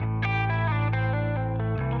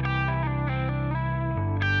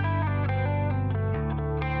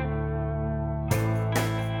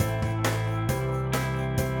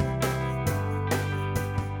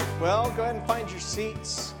Well, go ahead and find your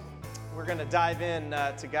seats. We're going to dive in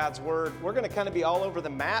to God's Word. We're going to kind of be all over the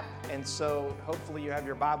map, and so hopefully you have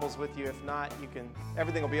your Bibles with you. If not,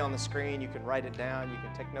 everything will be on the screen. You can write it down. You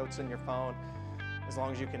can take notes on your phone, as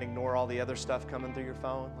long as you can ignore all the other stuff coming through your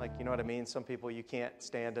phone. Like, you know what I mean? Some people, you can't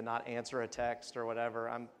stand to not answer a text or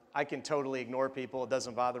whatever. I can totally ignore people. It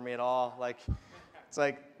doesn't bother me at all. It's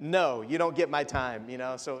like, no, you don't get my time, you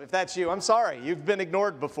know? So if that's you, I'm sorry. You've been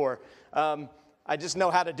ignored before. I just know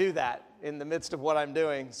how to do that in the midst of what I'm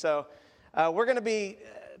doing. So we're going to be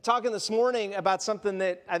talking this morning about something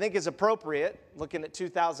that I think is appropriate, looking at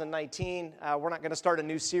 2019. We're not going to start a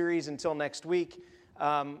new series until next week.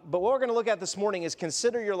 But what we're going to look at this morning is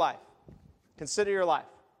consider your life. Consider your life.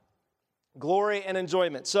 Glory and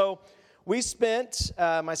enjoyment. So we spent,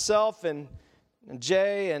 myself and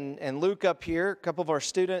Jay and Luke up here, a couple of our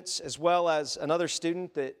students, as well as another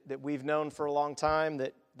student that we've known for a long time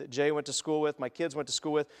that Jay went to school with, my kids went to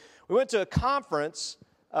school with. We went to a conference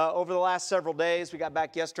over the last several days. We got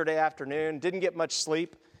back yesterday afternoon, didn't get much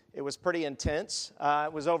sleep. It was pretty intense.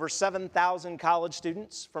 It was over 7,000 college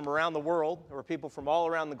students from around the world. There were people from all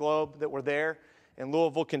around the globe that were there in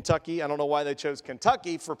Louisville, Kentucky. I don't know why they chose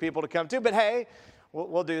Kentucky for people to come to, but hey,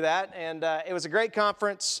 we'll do that. And it was a great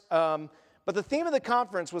conference. But the theme of the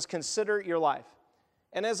conference was consider your life.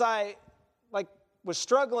 And as I was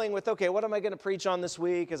struggling with, okay, what am I going to preach on this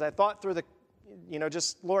week? As I thought through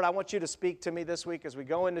just, Lord, I want you to speak to me this week as we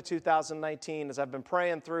go into 2019, as I've been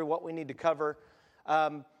praying through what we need to cover.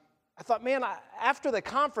 I thought, man, after the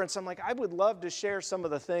conference, I'm like, I would love to share some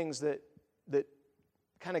of the things that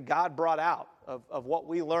kind of God brought out of what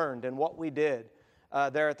we learned and what we did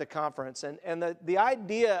there at the conference. And the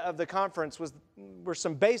idea of the conference were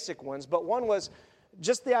some basic ones, but one was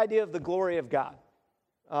just the idea of the glory of God.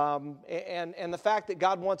 And the fact that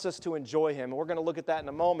God wants us to enjoy Him. And we're going to look at that in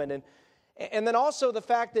a moment. And then also the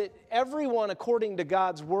fact that everyone, according to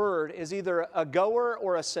God's Word, is either a goer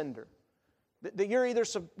or a sender. That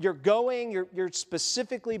you're going, you're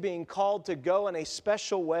specifically being called to go in a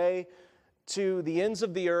special way to the ends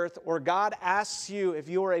of the earth, or God asks you, if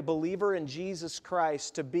you are a believer in Jesus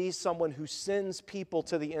Christ, to be someone who sends people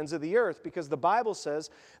to the ends of the earth, because the Bible says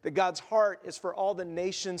that God's heart is for all the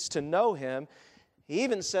nations to know Him. He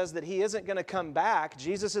even says that He isn't going to come back,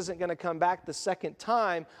 Jesus isn't going to come back the second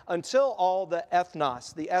time until all the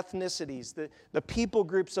ethnos, the ethnicities, the people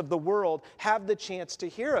groups of the world have the chance to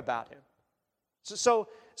hear about Him. So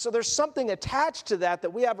there's something attached to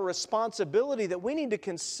that we have a responsibility that we need to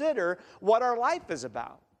consider what our life is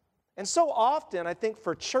about. And so often, I think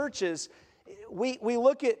for churches, we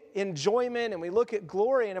look at enjoyment and we look at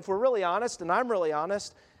glory, and if we're really honest, and I'm really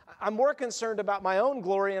honest, I'm more concerned about my own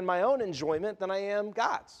glory and my own enjoyment than I am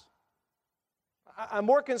God's. I'm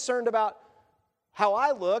more concerned about how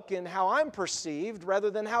I look and how I'm perceived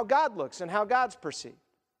rather than how God looks and how God's perceived.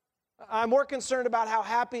 I'm more concerned about how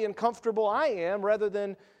happy and comfortable I am rather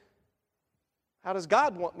than how does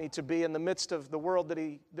God want me to be in the midst of the world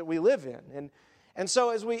that we live in. And so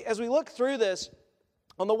as we look through this,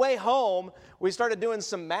 on the way home, we started doing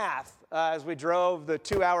some math as we drove the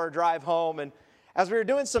 2-hour drive home. And as we were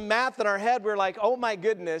doing some math in our head, we were like, oh my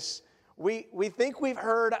goodness, we think we've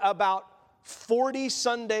heard about 40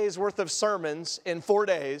 Sundays worth of sermons in 4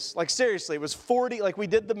 days. Like seriously, it was 40, like we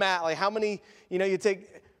did the math, like how many, you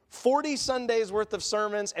take 40 Sundays worth of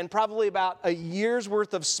sermons and probably about a year's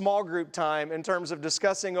worth of small group time in terms of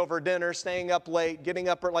discussing over dinner, staying up late, getting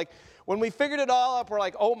up, when we figured it all up, we're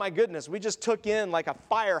like, oh my goodness, we just took in like a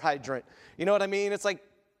fire hydrant. You know what I mean? It's like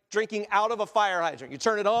drinking out of a fire hydrant. You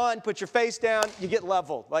turn it on, put your face down, you get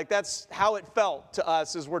leveled. Like that's how it felt to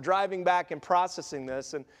us as we're driving back and processing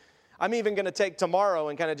this. And I'm even going to take tomorrow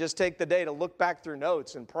and kind of just take the day to look back through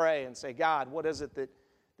notes and pray and say, God, what is it that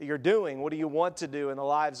you're doing? What do you want to do in the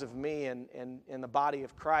lives of me and in the body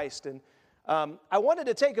of Christ? And I wanted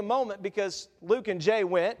to take a moment because Luke and Jay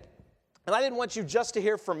went, and I didn't want you just to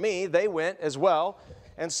hear from me. They went as well.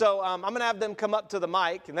 And so I'm going to have them come up to the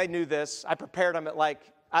mic, and they knew this. I prepared them at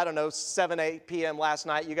 7, 8 p.m. last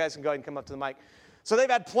night. You guys can go ahead and come up to the mic. So they've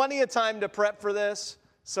had plenty of time to prep for this.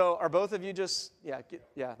 So are both of you just, there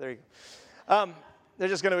you go. They're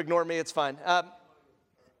just going to ignore me. It's fine.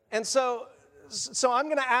 And so I'm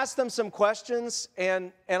going to ask them some questions,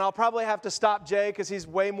 and I'll probably have to stop Jay because he's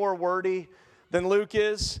way more wordy than Luke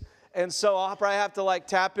is. And so I'll probably have to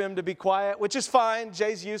tap him to be quiet, which is fine.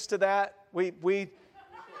 Jay's used to that. We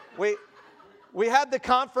had the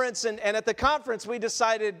conference, and at the conference we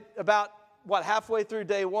decided about, halfway through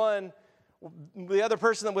day one, the other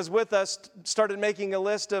person that was with us started making a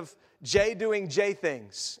list of Jay doing Jay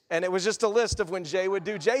things. And it was just a list of when Jay would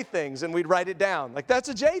do Jay things, and we'd write it down. That's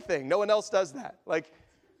a Jay thing. No one else does that.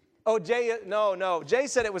 Oh, Jay, no. Jay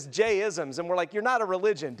said it was Jayisms, and we're like, you're not a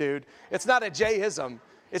religion, dude. It's not a Jayism.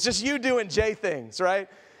 It's just you doing Jay things, right?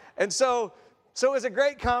 And so it was a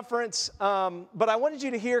great conference, but I wanted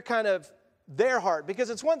you to hear kind of their heart, because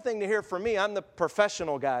it's one thing to hear from me. I'm the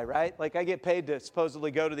professional guy, right? Like, I get paid to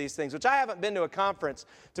supposedly go to these things, which I haven't been to a conference.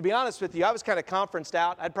 To be honest with you, I was kind of conferenced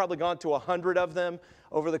out. I'd probably gone to 100 of them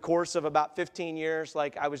over the course of about 15 years.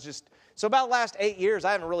 Like, so about the last 8 years,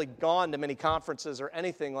 I haven't really gone to many conferences or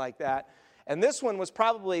anything like that. And this one was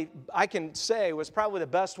probably, I can say, was probably the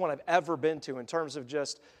best one I've ever been to in terms of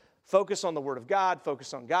just focus on the Word of God,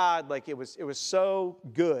 focus on God. Like, it was so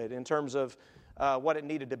good in terms of what it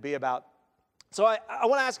needed to be about. So I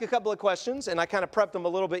want to ask a couple of questions, and I kind of prepped them a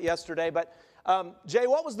little bit yesterday. But Jay,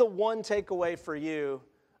 what was the one takeaway for you?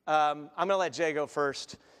 I'm going to let Jay go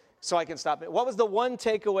first so I can stop it. What was the one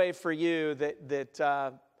takeaway for you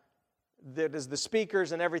that is the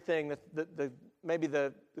speakers and everything, maybe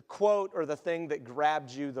the quote or the thing that grabbed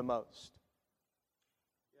you the most?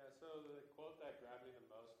 Yeah, so the quote that grabbed me the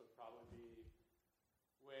most would probably be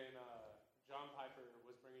when John Piper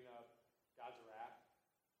was bringing up God's wrath,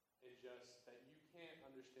 and just that you can't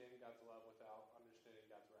understand God's love without understanding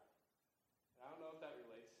God's wrath. And I don't know if that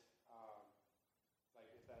relates, like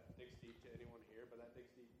if that digs deep to anyone here, but that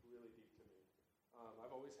digs deep, really deep to me.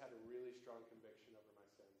 I've always had a really strong conviction over my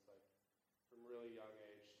sins, like from really young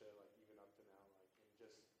age to like even up to now, like and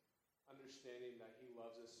just understanding that He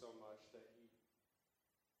loves us so much that He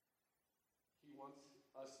wants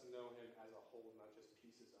us to know Him as a whole, not just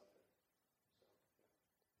pieces of Him. So,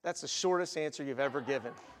 yeah. That's the shortest answer you've ever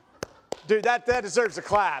given. Dude, that deserves a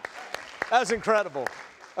clap. That was incredible.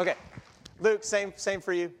 Okay, Luke, same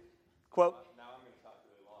for you. Quote? Now I'm going to talk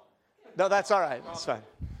really long. No, that's all right. It's fine.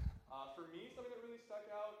 For me, something that really stuck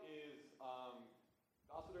out is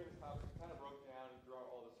also during this conference, we kind of broke down throughout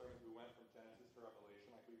all the sermons. We went from Genesis to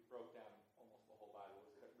Revelation. Like we broke down almost the whole Bible.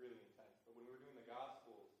 It was really intense. But when we were doing the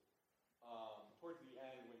Gospels, towards the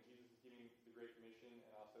end, when Jesus is giving the Great Commission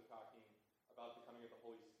and also talking about the coming of the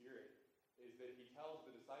Holy Spirit, is that He tells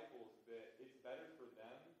the disciples that it's better for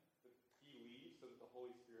them that He leaves so that the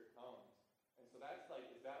Holy Spirit comes. And so that's like,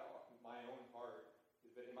 is that my own heart?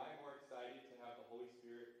 Is that am I more excited to have the Holy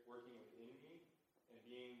Spirit working within me and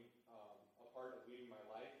being a part of leading my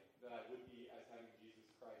life than I would be as having Jesus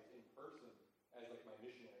Christ in person as like my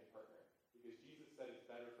missionary partner? Because Jesus said it's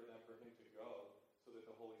better for Him to go so that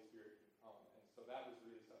the Holy Spirit can come. And so that was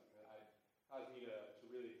really something that caused me to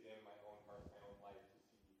really examine my own heart, my own life, to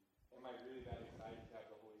see, am I really that excited to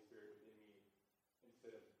have the Holy Spirit within me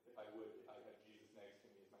instead of if I had Jesus next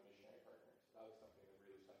to me as my missionary partner? So that was something that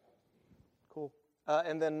really stuck out to me. Cool.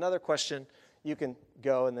 And then another question. You can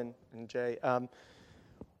go, and then Jay.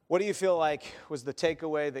 What do you feel like was the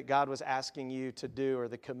takeaway that God was asking you to do, or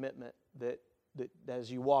the commitment that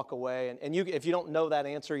as you walk away? And you, if you don't know that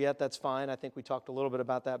answer yet, that's fine. I think we talked a little bit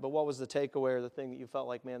about that. But what was the takeaway or the thing that you felt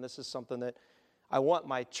like, man, this is something that I want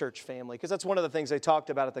my church family? Because that's one of the things they talked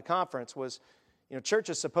about at the conference was, church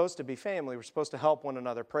is supposed to be family. We're supposed to help one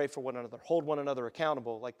another, pray for one another, hold one another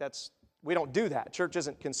accountable. Like we don't do that. Church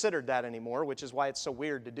isn't considered that anymore, which is why it's so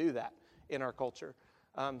weird to do that in our culture.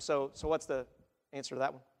 So what's the answer to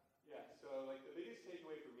that one? Yeah, so like the biggest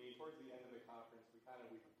takeaway for me towards the end of the conference, we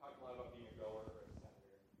talked a lot about being a goer or a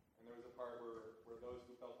sender. And there was a part where those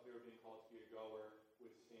who felt they were being called to be a goer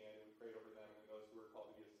would stand and we prayed over them, and those who were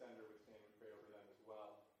called to be a sender would stand and we prayed over them as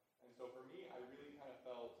well. And so for me, I really kind of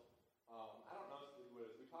felt, I don't know if it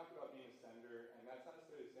was, we talked about being a sender, and that's not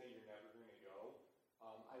necessarily saying you're never going to go.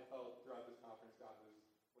 I felt throughout this conference God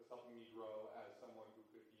was helping me grow as someone who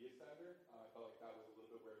could be a sender. I felt like that was a little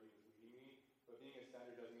bit where He was leading me. But being a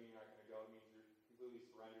sender doesn't mean you're not going to go. It means you're completely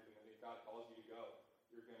surrendered, and that if God calls you to go,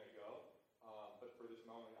 you're going to go. But for this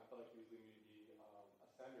moment, I felt like He was leading me to be a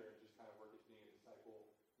sender and just kind of work as being a disciple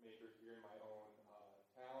maker here in my own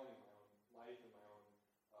town, in my own life, in my own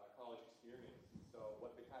college experience. And so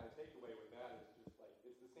what the kind of takeaway with that is just like,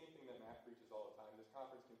 it's the same thing that Matt preaches all the time. This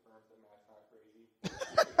conference confirms that Matt's not crazy.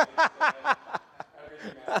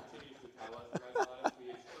 Everything Matt continues to tell us, and that's honestly,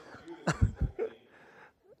 it's you this simple thing.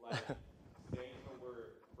 Like, stay in the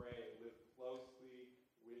Word, pray, live closely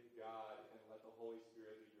with God, and let the Holy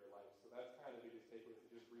Spirit lead your life. So that's kind of the biggest takeaway.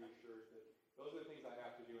 It just reassures that those are the things I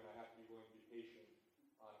have to do, and I have to be willing to be patient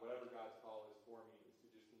on whatever God's call is for me, is to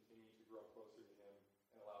just continue to grow closer to Him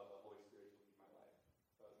and allow the Holy Spirit to lead my life.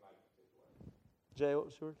 So that's my takeaway. Jay, what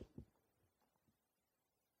was yours?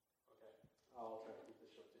 Okay, I'll try to keep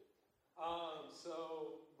this short too.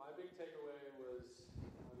 So my big takeaway was,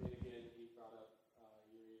 again, he brought up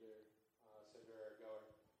you're either sender or goer.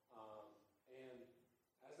 And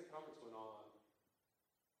as the conference went on,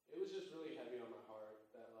 it was just really heavy on my heart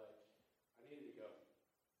that like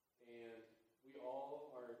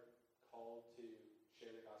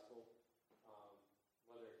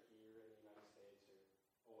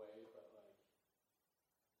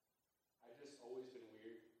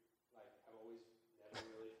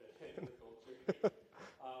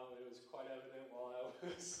It was quite evident while I was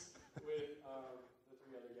with the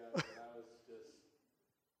three other guys that I was just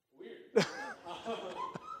weird.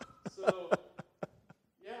 So,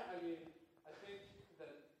 yeah, I mean, I think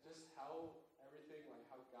that just how everything, like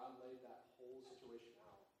how God laid that whole situation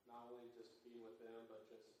out, not only just being with them, but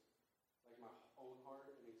just like my own heart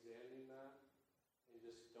and examining that and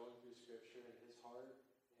just going through scripture and his heart,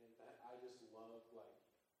 and that I just love like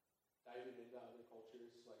diving into other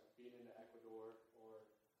cultures, like being into Ecuador or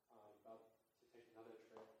about to take another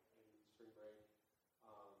trip in spring break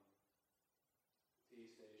to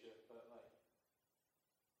East Asia. But like,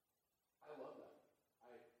 I love that.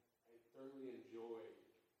 I thoroughly enjoy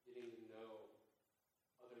getting to know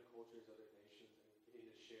other cultures, other nations, and getting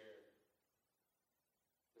to share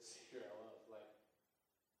the Savior I love. Like,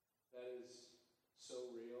 that is so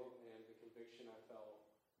real, and the conviction I felt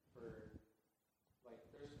for, like,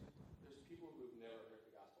 there's people who've never heard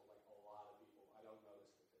the gospel, like a lot of people. I don't know the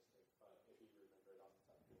statistic, but if you remember it off the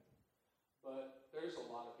top of your head. But there's a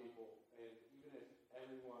lot of people, and even if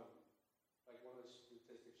everyone, like one of the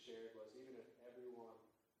statistics shared was, even if everyone,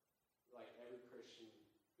 like every Christian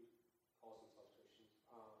who calls themselves Christians,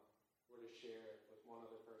 were to share with one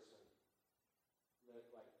other person, that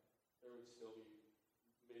like there would still be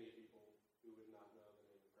many people who would not know the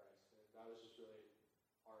name of Christ. And that was just really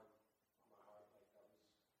hard on my heart. Like that was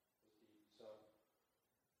deep. So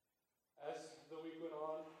as the week went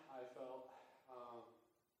on, I felt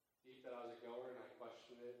deep that I was a goer, and I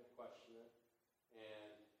questioned it.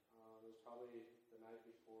 And it was probably the night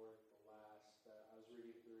before the last that I was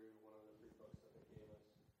reading through one of the 3 books that they gave us,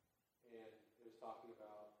 and it was talking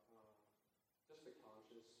about just the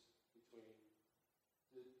conscience between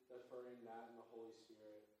deferring that and the Holy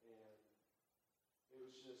Spirit, and it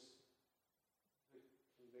was just the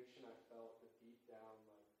conviction I felt, the deep down,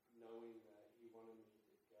 like knowing that he wanted me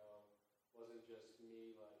to go, wasn't just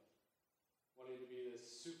me like wanting to be this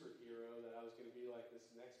superhero, that I was going to be like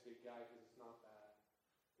this next big guy, because it's not that.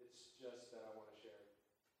 It's just that I want to share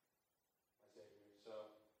my Savior. So,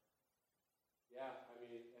 yeah, I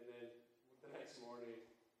mean, and then the next morning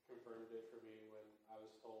confirmed it for me when I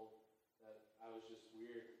was told that I was just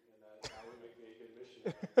weird and that would make me a good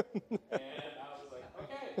missionary. And I was like,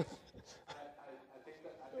 okay, I think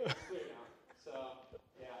it's clear now. So,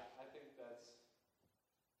 yeah, I think that's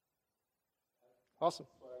Awesome.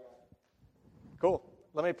 what I got. Cool.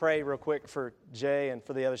 Let me pray real quick for Jay and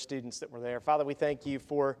for the other students that were there. Father, we thank you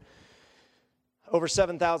for over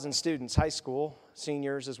 7,000 students, high school,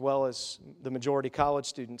 seniors, as well as the majority college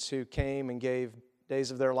students who came and gave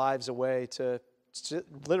days of their lives away to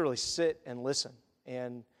literally sit and listen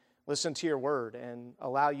to your word and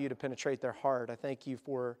allow you to penetrate their heart. I thank you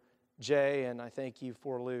for Jay, and I thank you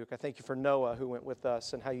for Luke. I thank you for Noah, who went with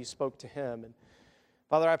us, and how you spoke to him. And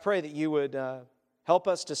Father, I pray that you would help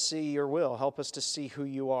us to see your will. Help us to see who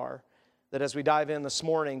you are. That as we dive in this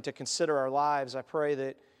morning to consider our lives, I pray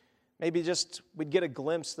that maybe just we'd get a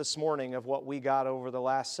glimpse this morning of what we got over the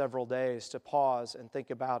last several days to pause and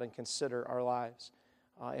think about and consider our lives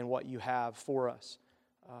and what you have for us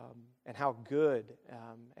and how good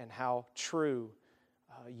and how true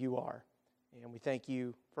you are. And we thank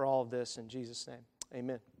you for all of this in Jesus' name.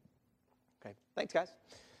 Amen. Okay, thanks, guys.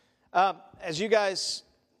 As you guys,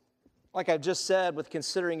 like I've just said, with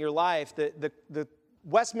considering your life, the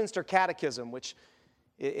Westminster Catechism, which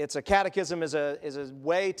it's a catechism, is a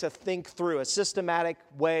way to think through, a systematic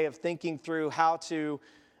way of thinking through how to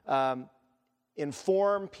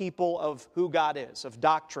inform people of who God is, of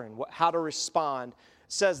doctrine, how to respond,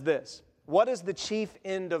 says this: what is the chief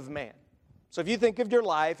end of man? So if you think of your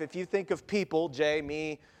life, if you think of people, Jay,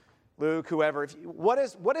 me, Luke, whoever, what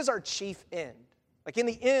is our chief end? Like in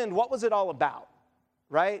the end, what was it all about,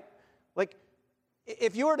 right? Like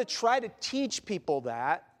if you were to try to teach people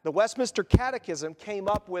that, the Westminster Catechism came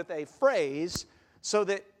up with a phrase so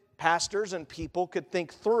that pastors and people could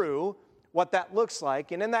think through what that looks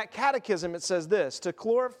like. And in that catechism, it says this: to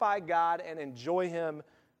glorify God and enjoy Him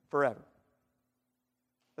forever.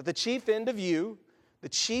 That the chief end of you, the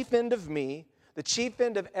chief end of me, the chief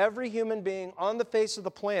end of every human being on the face of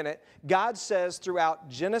the planet, God says throughout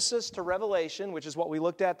Genesis to Revelation, which is what we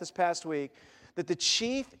looked at this past week, that the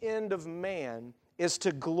chief end of man is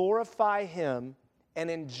to glorify Him and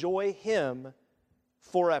enjoy Him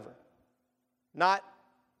forever. Not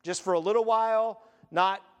just for a little while,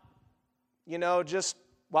 not, just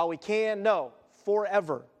while we can. No,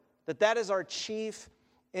 forever. That is our chief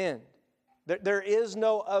end. There is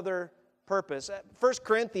no other purpose. 1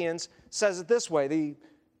 Corinthians says it this way. The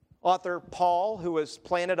Author Paul, who has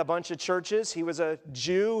planted a bunch of churches, he was a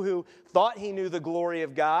Jew who thought he knew the glory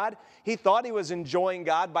of God. He thought he was enjoying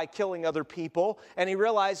God by killing other people, and he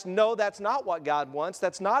realized, no, that's not what God wants.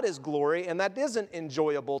 That's not his glory, and that isn't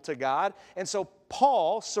enjoyable to God. And so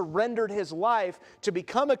Paul surrendered his life to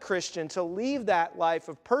become a Christian, to leave that life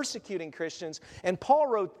of persecuting Christians. And Paul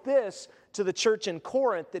wrote this to the church in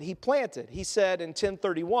Corinth that he planted. He said in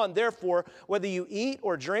 10:31, therefore, whether you eat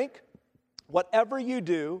or drink, whatever you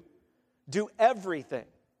do everything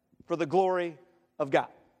for the glory of God.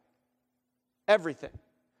 Everything.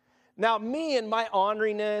 Now, me and my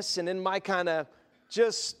orneriness and in my kind of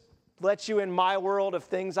just let you in my world of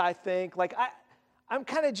things I think, like I'm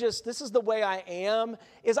kind of just, this is the way I am,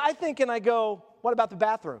 is I think and I go, what about the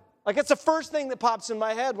bathroom? Like it's the first thing that pops in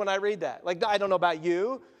my head when I read that. Like I don't know about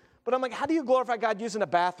you, but I'm like, how do you glorify God using a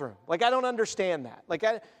bathroom? Like I don't understand that. Like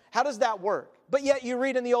how does that work? But yet you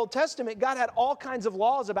read in the Old Testament, God had all kinds of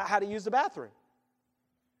laws about how to use the bathroom.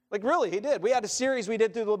 Like really, he did. We had a series we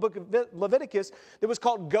did through the book of Leviticus that was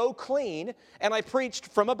called Go Clean, and I preached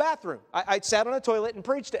from a bathroom. I sat on a toilet and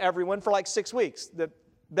preached to everyone for like 6 weeks.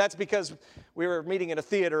 That's because we were meeting in a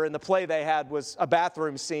theater and the play they had was a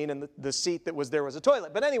bathroom scene and the seat that was there was a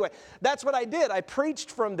toilet. But anyway, that's what I did. I preached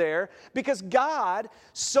from there because God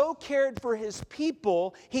so cared for his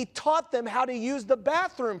people, he taught them how to use the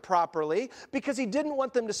bathroom properly because he didn't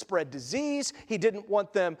want them to spread disease, he didn't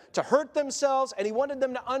want them to hurt themselves, and he wanted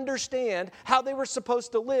them to understand how they were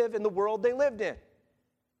supposed to live in the world they lived in.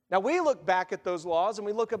 Now, we look back at those laws and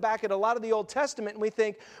we look back at a lot of the Old Testament and we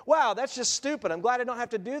think, wow, that's just stupid. I'm glad I don't have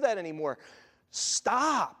to do that anymore.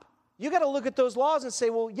 Stop. You got to look at those laws and say,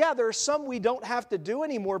 well, yeah, there are some we don't have to do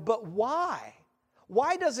anymore, but why?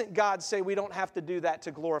 Why doesn't God say we don't have to do that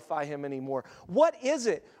to glorify him anymore? What is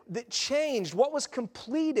it that changed? What was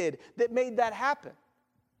completed that made that happen?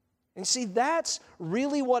 And see, that's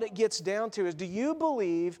really what it gets down to is, do you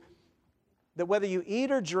believe that whether you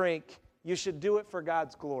eat or drink, you should do it for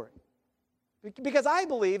God's glory? Because I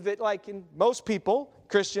believe that, like in most people,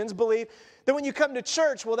 Christians, believe that when you come to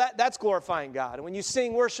church, well, that's glorifying God. And when you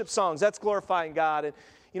sing worship songs, that's glorifying God.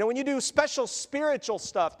 And when you do special spiritual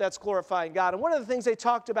stuff, that's glorifying God. And one of the things they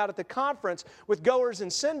talked about at the conference with goers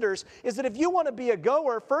and senders is that if you want to be a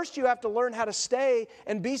goer, first you have to learn how to stay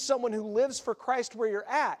and be someone who lives for Christ where you're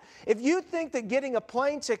at. If you think that getting a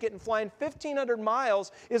plane ticket and flying 1,500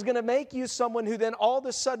 miles is going to make you someone who then all of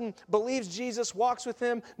a sudden believes Jesus, walks with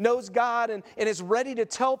him, knows God, and is ready to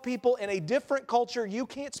tell people in a different culture you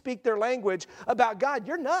can't speak their language about God,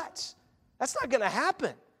 you're nuts. That's not going to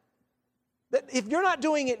happen. That if you're not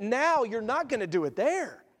doing it now, you're not going to do it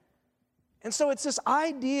there. And so it's this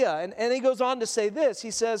idea, and he goes on to say this.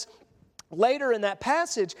 He says, later in that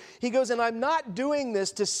passage, he goes, and I'm not doing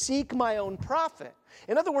this to seek my own profit.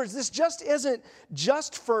 In other words, this just isn't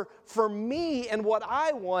just for me and what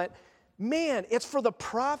I want. Man, it's for the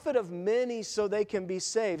profit of many so they can be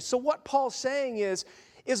saved. So what Paul's saying is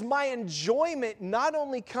my enjoyment not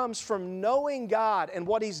only comes from knowing God and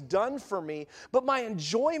what he's done for me, but my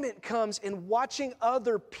enjoyment comes in watching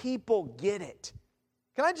other people get it.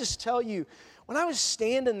 Can I just tell you, when I was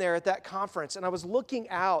standing there at that conference and I was looking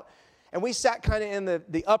out, and we sat kind of in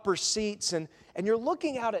the upper seats, and you're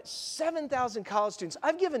looking out at 7,000 college students.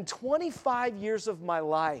 I've given 25 years of my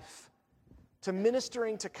life to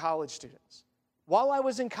ministering to college students. While I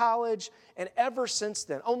was in college and ever since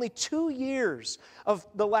then, only 2 years of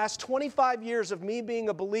the last 25 years of me being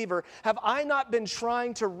a believer have I not been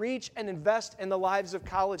trying to reach and invest in the lives of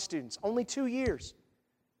college students. Only 2 years.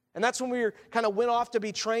 And that's when we went off to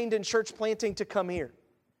be trained in church planting to come here.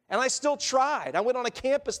 And I still tried. I went on a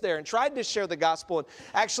campus there and tried to share the gospel and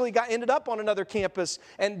actually ended up on another campus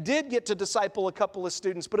and did get to disciple a couple of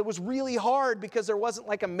students. But it was really hard because there wasn't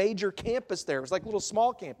like a major campus there. It was like little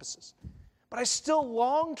small campuses. But I still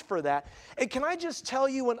longed for that. And can I just tell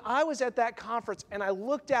you, when I was at that conference and I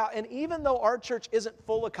looked out, and even though our church isn't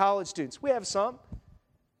full of college students, we have some,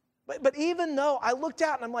 but even though I looked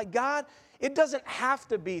out and I'm like, God, it doesn't have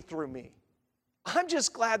to be through me. I'm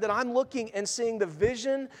just glad that I'm looking and seeing the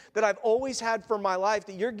vision that I've always had for my life,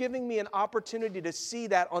 that you're giving me an opportunity to see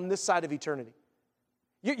that on this side of eternity.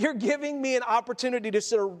 You're giving me an opportunity to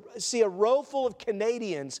see a row full of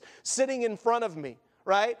Canadians sitting in front of me.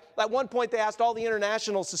 Right? At one point, they asked all the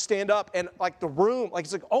internationals to stand up, and like the room, like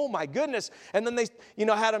it's like, oh my goodness. And then they,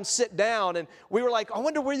 had them sit down, and we were like, I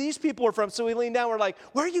wonder where these people are from. So we leaned down, we're like,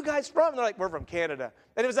 where are you guys from? And they're like, we're from Canada.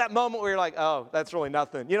 And it was that moment where you're like, oh, that's really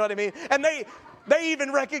nothing. You know what I mean? And they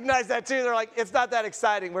even recognized that too. They're like, it's not that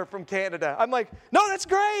exciting. We're from Canada. I'm like, no, that's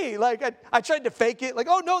great. Like I tried to fake it. Like,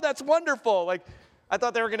 oh no, that's wonderful. Like, I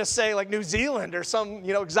thought they were going to say like New Zealand or some,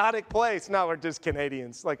 exotic place. No, we're just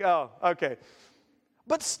Canadians. Like, oh, okay.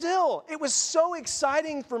 But still, it was so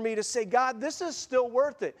exciting for me to say, God, this is still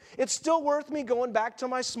worth it. It's still worth me going back to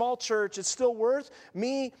my small church. It's still worth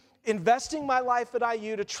me investing my life at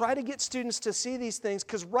IU to try to get students to see these things,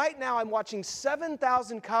 because right now I'm watching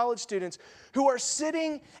 7,000 college students who are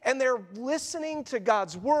sitting and they're listening to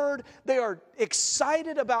God's word. They are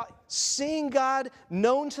excited about seeing God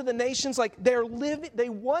known to the nations. Like they're living, they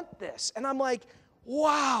want this. And I'm like,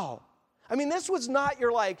 wow. I mean, this was not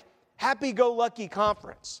your like happy-go-lucky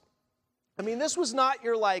conference. I mean, this was not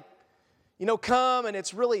your like, come and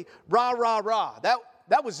it's really rah, rah, rah.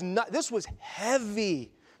 That was not, this was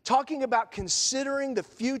heavy. Talking about considering the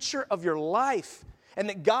future of your life and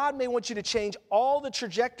that God may want you to change all the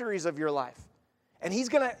trajectories of your life. And He's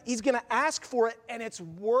gonna ask for it, and it's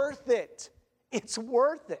worth it. It's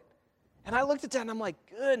worth it. And I looked at that and I'm like,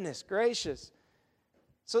 goodness gracious.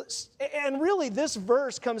 So, and really this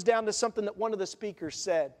verse comes down to something that one of the speakers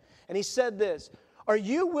said. And he said this, are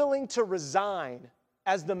you willing to resign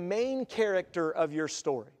as the main character of your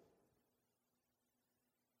story?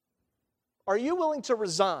 Are you willing to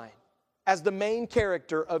resign as the main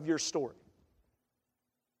character of your story?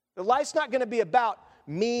 The life's not going to be about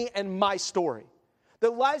me and my story. The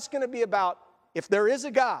life's going to be about, if there is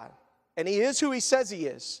a God, and He is who He says He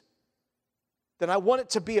is, then I want it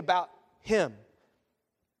to be about Him.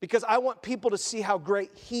 Because I want people to see how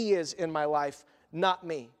great He is in my life, not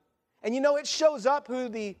me. And it shows up who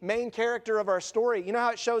the main character of our story, you know how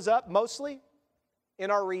it shows up mostly? In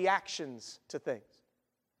our reactions to things.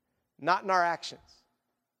 Not in our actions.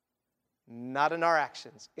 Not in our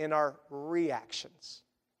actions. In our reactions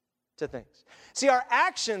to things. See, our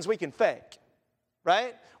actions we can fake,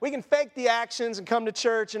 right? We can fake the actions and come to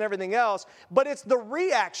church and everything else, but it's the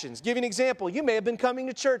reactions. Give you an example. You may have been coming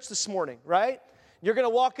to church this morning, right? You're going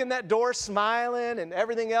to walk in that door smiling and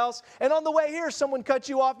everything else, and on the way here, someone cut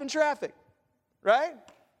you off in traffic, right?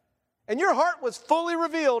 And your heart was fully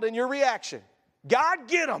revealed in your reaction. God,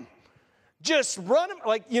 get them. Just run them,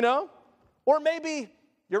 Or maybe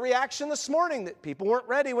your reaction this morning that people weren't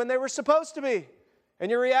ready when they were supposed to be. And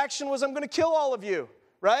your reaction was, I'm going to kill all of you,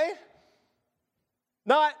 right?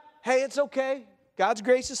 Not, hey, it's okay. God's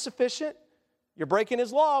grace is sufficient. You're breaking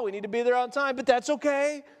His law. We need to be there on time, but that's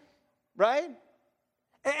okay, right?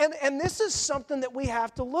 And this is something that we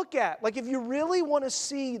have to look at. Like if you really want to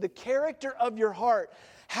see the character of your heart,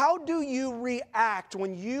 how do you react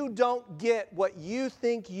when you don't get what you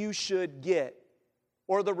think you should get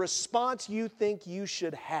or the response you think you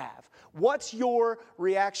should have? What's your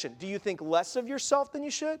reaction? Do you think less of yourself than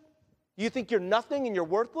you should? Do you think you're nothing and you're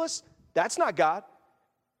worthless? That's not God.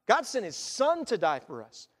 God sent His Son to die for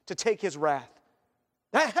us, to take His wrath.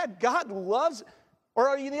 God loves, or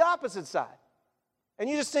are you the opposite side? And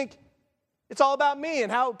you just think it's all about me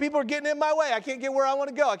and how people are getting in my way. I can't get where I want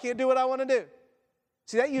to go. I can't do what I want to do.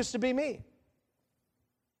 See, that used to be me.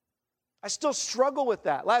 I still struggle with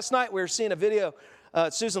that. Last night we were seeing a video.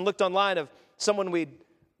 Susan looked online of someone we'd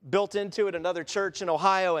built into at another church in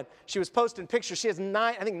Ohio, and she was posting pictures. She has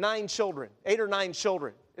 9 children. 8 or 9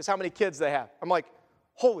 children is how many kids they have. I'm like,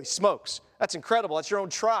 holy smokes, that's incredible. That's your own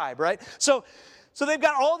tribe, right? So they've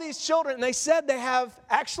got all these children, and they said they have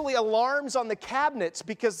actually alarms on the cabinets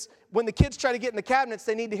because when the kids try to get in the cabinets,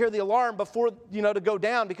 they need to hear the alarm before, to go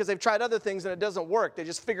down because they've tried other things and it doesn't work. They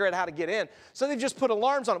just figure out how to get in. So they've just put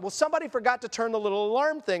alarms on it. Well, somebody forgot to turn the little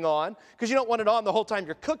alarm thing on because you don't want it on the whole time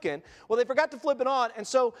you're cooking. Well, they forgot to flip it on, and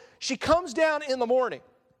so she comes down in the morning,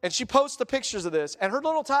 and she posts the pictures of this, and her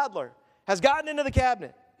little toddler has gotten into the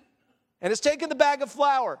cabinet and has taken the bag of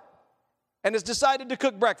flour and has decided to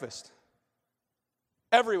cook breakfast.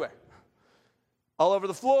 Everywhere. All over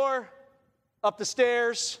the floor, up the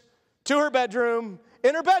stairs, to her bedroom.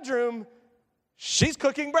 In her bedroom, she's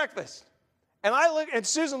cooking breakfast. And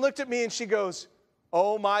Susan looked at me and she goes,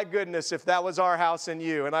 oh my goodness, if that was our house and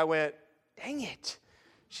you. And I went, dang it.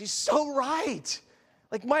 She's so right.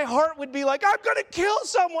 Like my heart would be like, I'm going to kill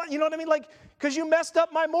someone. You know what I mean? Like, because you messed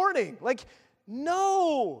up my morning. Like,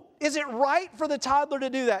 no. Is it right for the toddler to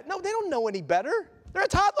do that? No, they don't know any better. They're a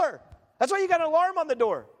toddler. That's why you got an alarm on the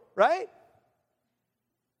door, right?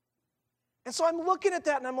 And so I'm looking at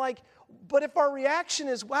that and I'm like, but if our reaction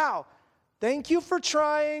is, wow, thank you for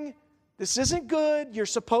trying. This isn't good. You're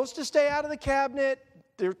supposed to stay out of the cabinet.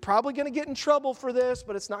 They're probably going to get in trouble for this,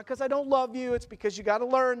 but it's not because I don't love you. It's because you got to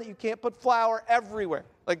learn that you can't put flour everywhere.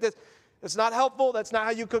 Like this, it's not helpful. That's not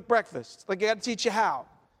how you cook breakfast. Like I got to teach you how,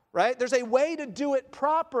 right? There's a way to do it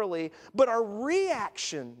properly, but our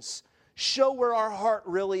reactions show where our heart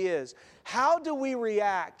really is. How do we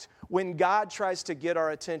react when God tries to get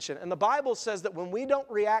our attention. And the Bible says that when we don't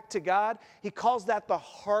react to God, He calls that the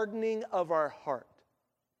hardening of our heart.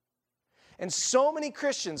 And so many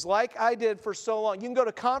Christians, like I did for so long, you can go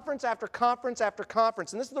to conference after conference after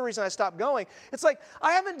conference, and this is the reason I stopped going. It's like,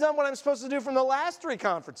 I haven't done what I'm supposed to do from the last 3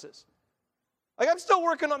 conferences. Like, I'm still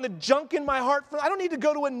working on the junk in my heart. I don't need to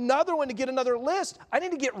go to another one to get another list. I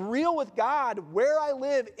need to get real with God where I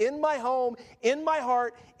live, in my home, in my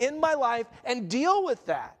heart, in my life, and deal with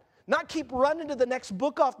that. Not keep running to the next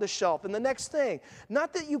book off the shelf and the next thing.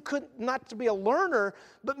 Not that you could, not to be a learner,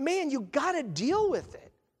 but man, you got to deal with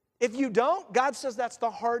it. If you don't, God says that's the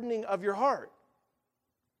hardening of your heart.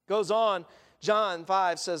 Goes on, John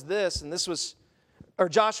 5 says this, and this was, or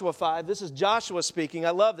Joshua 5, this is Joshua speaking.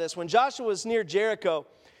 I love this. When Joshua was near Jericho,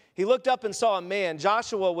 he looked up and saw a man.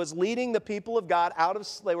 Joshua was leading the people of God out of,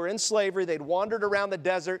 they were in slavery. They'd wandered around the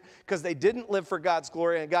desert because they didn't live for God's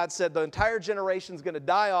glory. And God said, the entire generation's going to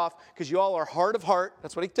die off because you all are hard of heart.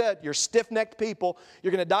 That's what He said. You're stiff-necked people.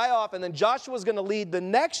 You're going to die off. And then Joshua's going to lead the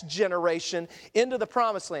next generation into the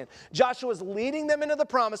promised land. Joshua's leading them into the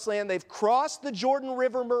promised land. They've crossed the Jordan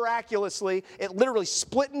River miraculously. It literally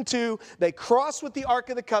split in 2. They crossed with the Ark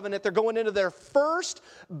of the Covenant. They're going into their first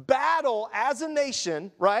battle as a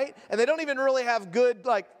nation, right? And they don't even really have good,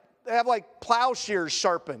 they have plowshares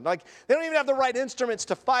sharpened. They don't even have the right instruments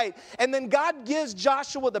to fight. And then God gives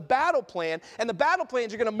Joshua the battle plan. And the battle plan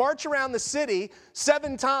is you're going to march around the city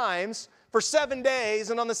 7 times for 7 days.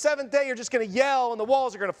 And on the 7th day, you're just going to yell and the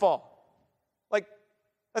walls are going to fall.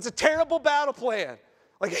 That's a terrible battle plan.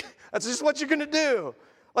 That's just what you're going to do.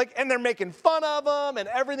 And they're making fun of them and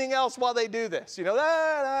everything else while they do this.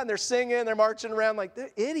 And they're singing, they're marching around they're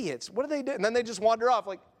idiots. What do they do? And then they just wander off.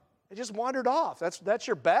 They just wandered off. That's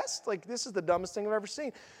your best? This is the dumbest thing I've ever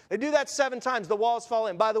seen. They do that 7 times. The walls fall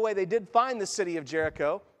in. By the way, they did find the city of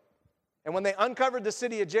Jericho. And when they uncovered the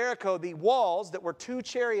city of Jericho, the walls that were 2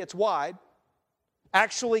 chariots wide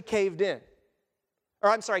actually caved in.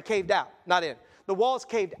 Caved out, not in. The walls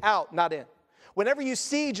caved out, not in. Whenever you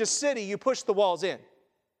siege a city, you push the walls in,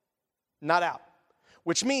 not out.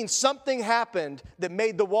 Which means something happened that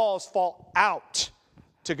made the walls fall out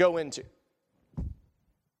to go into.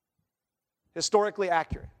 Historically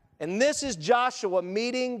accurate. And this is Joshua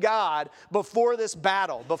meeting God before this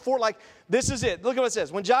battle. This is it. Look at what it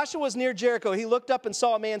says. When Joshua was near Jericho, he looked up and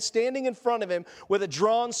saw a man standing in front of him with a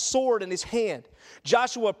drawn sword in his hand.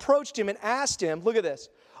 Joshua approached him and asked him, look at this,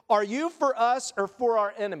 are you for us or for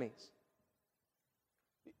our enemies?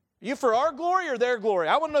 Are you for our glory or their glory?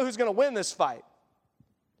 I want to know who's going to win this fight.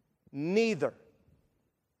 Neither,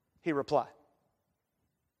 he replied.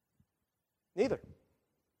 Neither.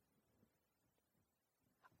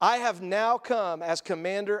 I have now come as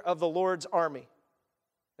commander of the Lord's army.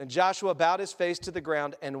 And Joshua bowed his face to the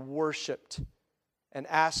ground and worshiped and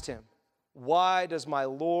asked him, why does my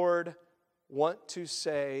Lord want to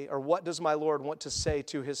say, or what does my Lord want to say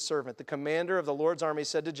to his servant? The commander of the Lord's army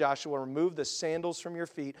said to Joshua, remove the sandals from your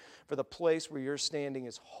feet, for the place where you're standing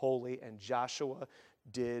is holy. And Joshua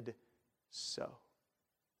did so.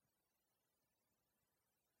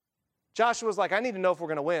 Joshua's like, I need to know if we're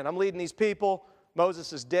going to win. I'm leading these people.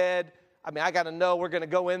 Moses is dead. I got to know we're going to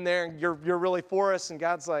go in there and you're really for us. And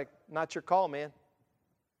God's like, not your call, man.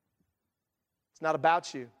 It's not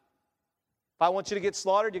about you. If I want you to get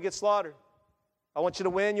slaughtered, you get slaughtered. If I want you to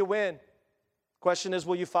win, you win. Question is,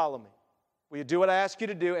 will you follow me? Will you do what I ask you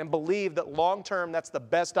to do and believe that long term that's the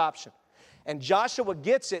best option? And Joshua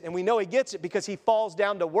gets it, and we know he gets it because he falls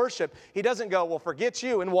down to worship. He doesn't go, well, forget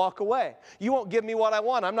you and walk away. You won't give me what I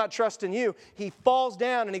want. I'm not trusting you. He falls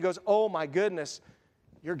down and he goes, oh my goodness,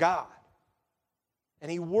 you're God. And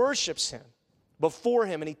he worships him before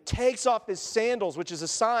him, and he takes off his sandals, which is a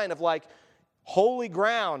sign of holy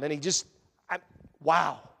ground, and he just,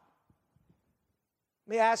 wow.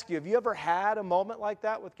 Let me ask you, have you ever had a moment like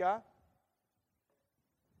that with God?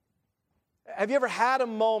 Have you ever had a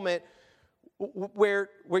moment where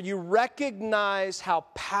you recognize how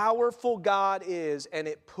powerful God is and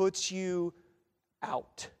it puts you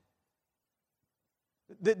out?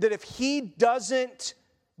 That if He doesn't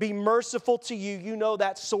be merciful to you, you know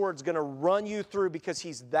that sword's going to run you through because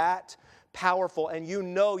He's that powerful, and you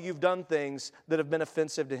know you've done things that have been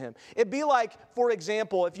offensive to Him. It'd be like, for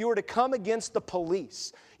example, if you were to come against the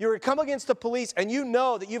police. You were to come against the police and you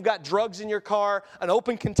know that you've got drugs in your car, an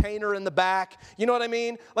open container in the back. You know what I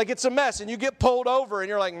mean? It's a mess, and you get pulled over and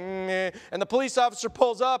you're like, meh. And the police officer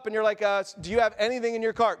pulls up and you're like, do you have anything in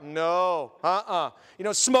your car? No.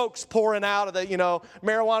 Smoke's pouring out of the,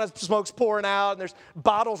 marijuana smoke's pouring out and there's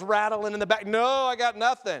bottles rattling in the back. No, I got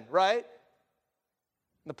nothing, right?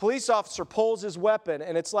 The police officer pulls his weapon,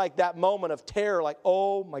 and it's like that moment of terror, like,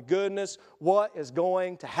 oh my goodness, what is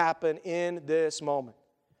going to happen in this moment?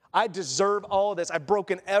 I deserve all of this. I've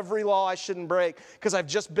broken every law I shouldn't break because I've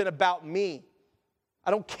just been about me.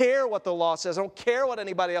 I don't care what the law says. I don't care what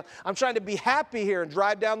anybody else. I'm trying to be happy here and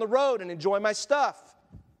drive down the road and enjoy my stuff.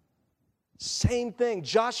 Same thing.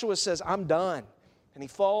 Joshua says, I'm done. And he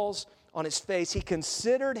falls on his face. He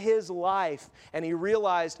considered his life and he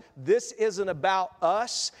realized this isn't about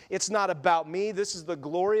us. It's not about me. This is the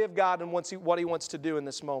glory of God and what he wants to do in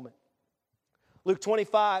this moment. Luke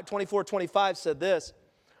 24:25 said this.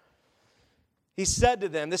 He said to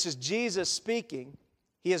them, this is Jesus speaking,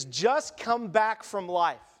 he has just come back from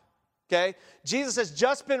life. Okay? Jesus has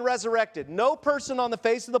just been resurrected. No person on the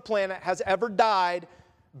face of the planet has ever died,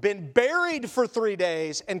 been buried for 3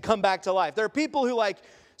 days, and come back to life. There are people who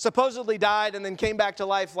supposedly died and then came back to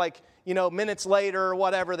life minutes later or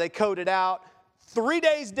whatever. They coded out. 3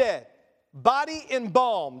 days dead, body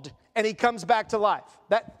embalmed, and he comes back to life.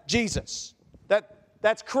 Jesus.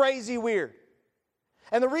 That's crazy weird.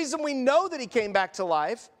 And the reason we know that he came back to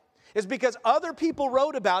life is because other people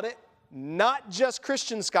wrote about it, not just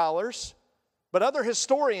Christian scholars, but other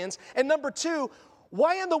historians. And number two,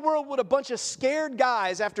 why in the world would a bunch of scared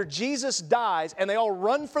guys after Jesus dies and they all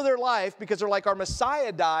run for their life because they're like, our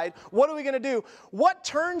Messiah died, what are we going to do? What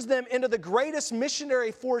turns them into the greatest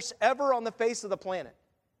missionary force ever on the face of the planet?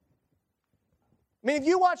 I mean, if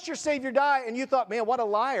you watched your Savior die and you thought, man, what a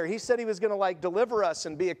liar. He said he was going to deliver us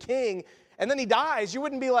and be a king, and then he dies, you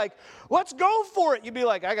wouldn't be like, let's go for it. You'd be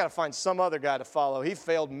like, I got to find some other guy to follow. He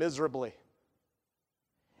failed miserably.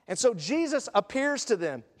 And so Jesus appears to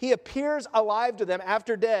them. He appears alive to them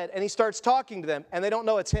after dead, and he starts talking to them, and they don't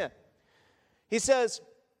know it's him. He says,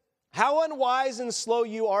 how unwise and slow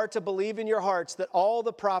you are to believe in your hearts that all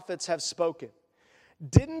the prophets have spoken.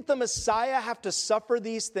 Didn't the Messiah have to suffer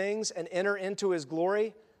these things and enter into his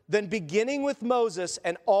glory? Then beginning with Moses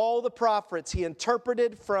and all the prophets, he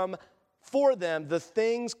interpreted for them the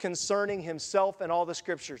things concerning himself and all the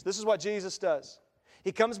scriptures. This is what Jesus does.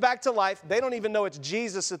 He comes back to life. They don't even know it's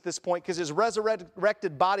Jesus at this point because his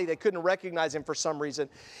resurrected body, they couldn't recognize him for some reason.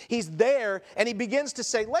 He's there and he begins to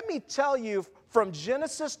say, let me tell you from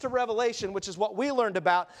Genesis to Revelation, which is what we learned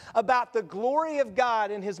about the glory of God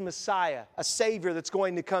in his Messiah, a Savior that's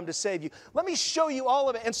going to come to save you. Let me show you all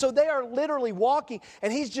of it. And so they are literally walking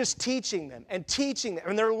and he's just teaching them and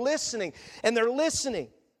they're listening and they're listening.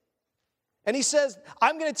 And he says,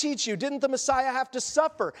 I'm going to teach you. Didn't the Messiah have to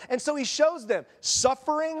suffer? And so he shows them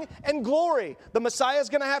suffering and glory. The Messiah is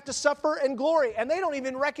going to have to suffer and glory. And they don't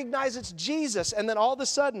even recognize it's Jesus. And then all of a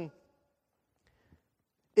sudden,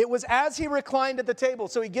 it was as he reclined at the table.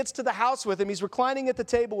 So he gets to the house with him. He's reclining at the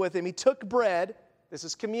table with him. He took bread. This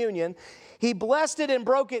is communion. He blessed it and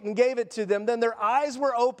broke it and gave it to them. Then their eyes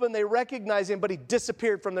were open. They recognized him, but he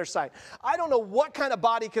disappeared from their sight. I don't know what kind of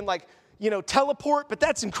body can teleport, but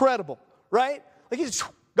that's incredible. Right? He's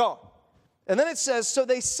gone. And then it says, so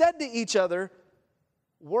they said to each other,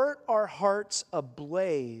 weren't our hearts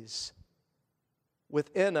ablaze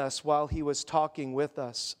within us while he was talking with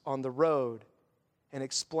us on the road and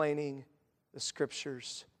explaining the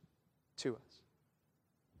scriptures to us?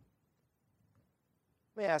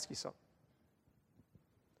 Let me ask you something.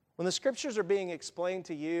 When the scriptures are being explained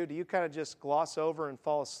to you, do you kind of just gloss over and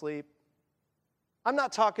fall asleep? I'm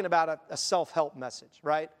not talking about a self-help message,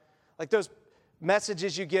 right? Like those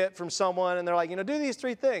messages you get from someone and they're like, do these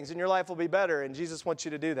 3 things and your life will be better and Jesus wants you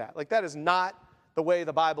to do that. That is not the way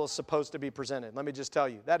the Bible is supposed to be presented. Let me just tell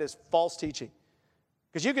you, that is false teaching.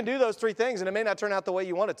 Because you can do those 3 things and it may not turn out the way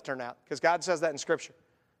you want it to turn out because God says that in Scripture.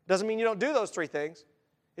 Doesn't mean you don't do those 3 things.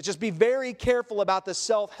 It's just be very careful about the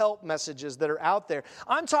self-help messages that are out there.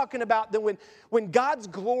 I'm talking about that when God's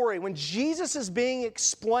glory, when Jesus is being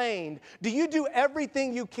explained, do you do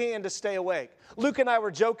everything you can to stay awake? Luke and I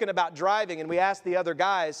were joking about driving, and we asked the other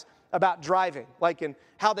guys about driving, and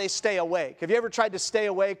how they stay awake. Have you ever tried to stay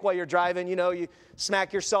awake while you're driving? You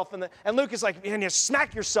smack yourself and Luke is like, and you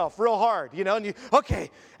smack yourself real hard,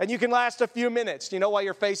 and you can last a few minutes, while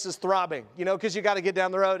your face is throbbing, because you got to get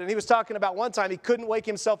down the road. And he was talking about one time he couldn't wake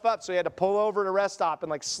himself up, so he had to pull over at a rest stop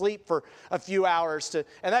and sleep for a few hours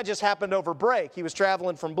and that just happened over break. He was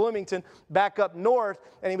traveling from Bloomington back up north,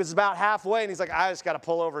 and he was about halfway, and he's like, I just got to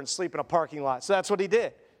pull over and sleep in a parking lot. So that's what he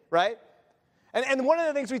did, right? And one of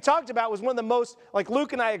the things we talked about was one of the most,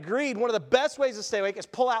 Luke and I agreed, one of the best ways to stay awake is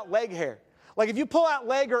pull out leg hair. If you pull out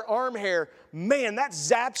leg or arm hair, man, that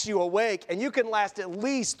zaps you awake, and you can last at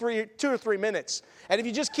least 2 or 3 minutes. And if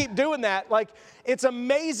you just keep doing that, it's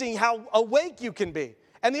amazing how awake you can be.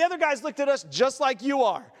 And the other guys looked at us just like you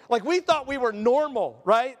are. Like we thought we were normal,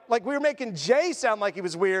 right? Like we were making Jay sound like he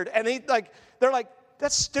was weird. And they're like,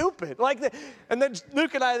 that's stupid. And then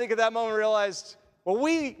Luke and I think at that moment realized, well,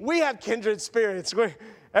 we have kindred spirits.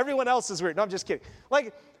 Everyone else is weird. No, I'm just kidding.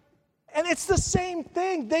 And it's the same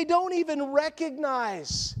thing. They don't even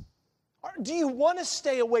recognize. Do you want to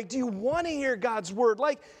stay awake? Do you want to hear God's word?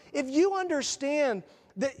 If you understand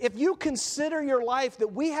that if you consider your life that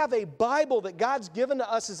we have a Bible that God's given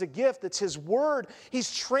to us as a gift, that's His word,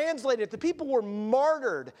 He's translated it. The people were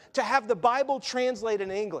martyred to have the Bible translated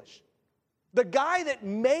in English. The guy that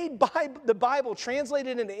made the Bible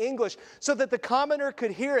translated into English so that the commoner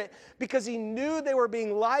could hear it because he knew they were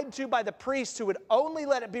being lied to by the priests who would only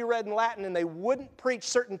let it be read in Latin and they wouldn't preach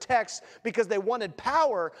certain texts because they wanted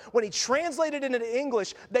power. When he translated it into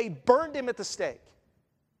English, they burned him at the stake.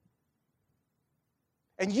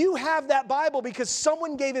 And you have that Bible because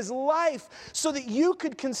someone gave his life so that you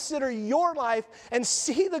could consider your life and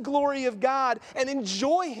see the glory of God and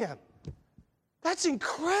enjoy Him. That's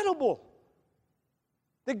incredible.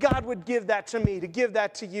 That God would give that to me, to give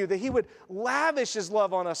that to you, that He would lavish His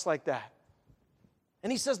love on us like that.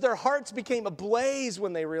 And He says their hearts became ablaze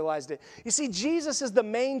when they realized it. You see, Jesus is the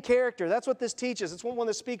main character. That's what this teaches. It's what one of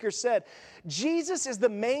the speakers said. Jesus is the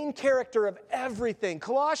main character of everything.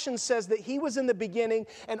 Colossians says that He was in the beginning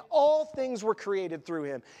and all things were created through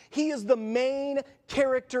Him. He is the main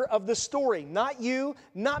character of the story. Not you,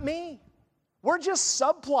 not me. We're just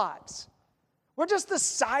subplots. We're just the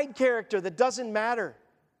side character that doesn't matter.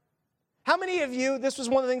 How many of you, this was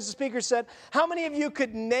one of the things the speaker said, how many of you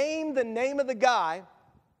could name the name of the guy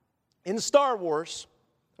in Star Wars,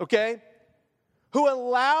 okay, who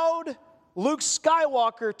allowed Luke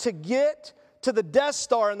Skywalker to get to the Death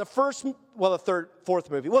Star in the first movie,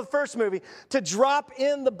 to drop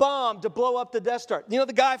in the bomb to blow up the Death Star. You know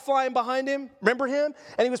the guy flying behind him? Remember him?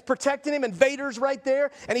 And he was protecting him, and Vader's right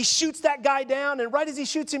there, and he shoots that guy down, and right as he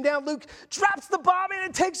shoots him down, Luke drops the bomb in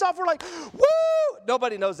and takes off. We're like, woo!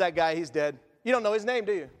 Nobody knows that guy. He's dead. You don't know his name,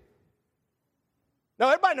 do you? No,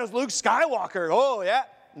 everybody knows Luke Skywalker. Oh, yeah.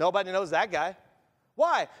 Nobody knows that guy.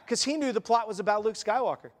 Why? Because he knew the plot was about Luke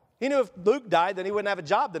Skywalker. He knew if Luke died, then he wouldn't have a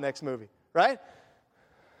job the next movie. Right?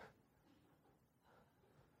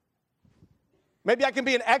 Maybe I can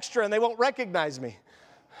be an extra and they won't recognize me.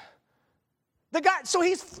 That's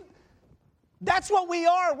what we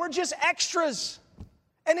are. We're just extras.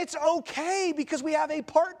 And it's okay because we have a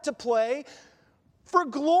part to play for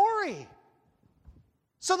glory.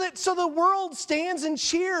 So the world stands and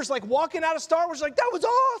cheers, like walking out of Star Wars, like, that was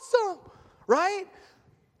awesome, right?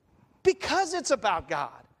 Because it's about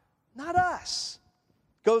God, not us.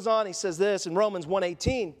 Goes on, he says this in Romans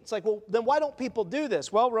 1:18. It's like, well, then why don't people do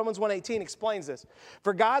this? Well, Romans 1:18 explains this.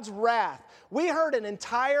 For God's wrath, we heard an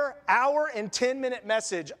entire hour and 10-minute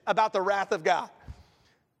message about the wrath of God.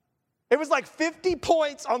 It was like 50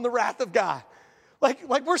 points on the wrath of God. Like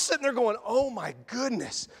we're sitting there going, oh my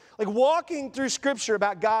goodness. Like walking through Scripture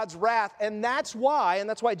about God's wrath, and that's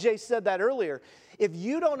why Jay said that earlier. If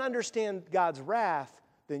you don't understand God's wrath,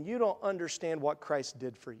 then you don't understand what Christ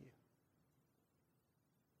did for you.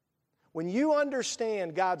 When you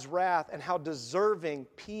understand God's wrath and how deserving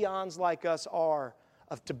peons like us are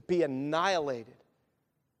of to be annihilated,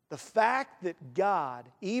 the fact that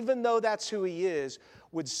God, even though that's who He is,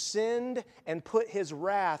 would send and put His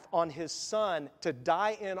wrath on His Son to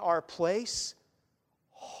die in our place,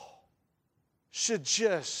 should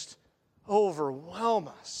just overwhelm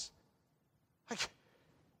us. Like,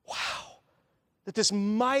 wow, that this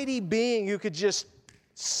mighty being who could just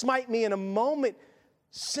smite me in a moment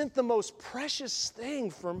sent the most precious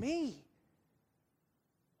thing for me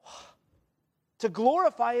to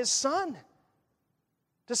glorify His Son.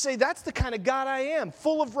 To say that's the kind of God I am,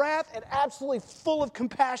 full of wrath and absolutely full of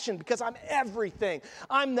compassion because I'm everything.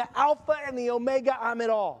 I'm the Alpha and the Omega, I'm it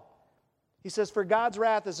all. He says, for God's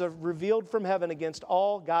wrath is revealed from heaven against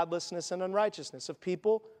all godlessness and unrighteousness of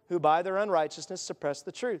people who by their unrighteousness suppress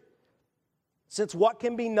the truth. Since what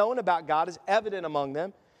can be known about God is evident among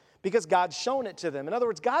them, because God's shown it to them. In other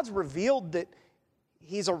words, God's revealed that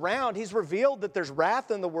He's around. He's revealed that there's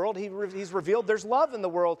wrath in the world. He's revealed there's love in the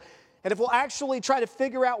world. And if we'll actually try to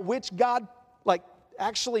figure out which God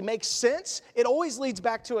actually makes sense, it always leads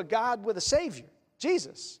back to a God with a Savior,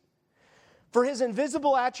 Jesus. For His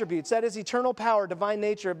invisible attributes, that is eternal power, divine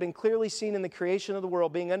nature, have been clearly seen in the creation of the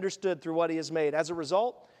world, being understood through what He has made. As a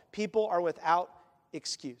result, people are without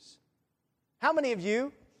excuse. How many of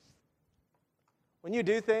you, when you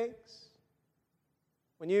do things,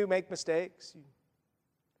 when you make mistakes, you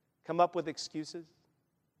come up with excuses?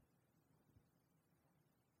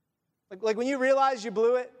 Like when you realize you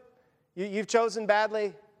blew it, you've chosen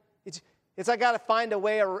badly, it's It's I got to find a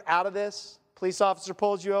way out of this. Police officer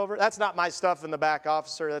pulls you over. That's not my stuff in the back,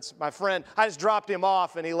 officer. That's my friend. I just dropped him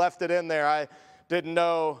off and he left it in there. I didn't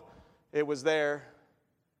know it was there.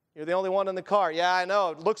 You're the only one in the car. Yeah, I know.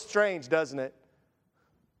 It looks strange, doesn't it?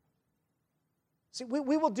 See,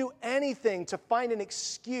 we will do anything to find an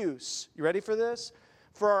excuse. You ready for this?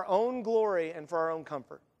 For our own glory and for our own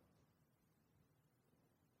comfort.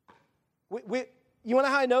 You want to know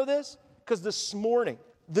how I know this? Because this morning,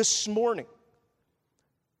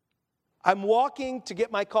 I'm walking to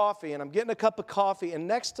get my coffee, and I'm getting a cup of coffee, and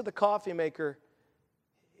next to the coffee maker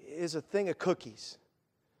is a thing of cookies.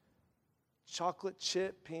 Chocolate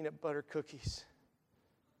chip peanut butter cookies.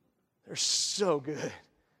 They're so good.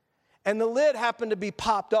 And the lid happened to be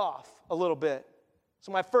popped off a little bit.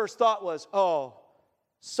 So my first thought was, oh,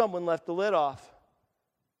 someone left the lid off.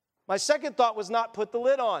 My second thought was not put the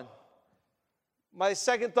lid on. My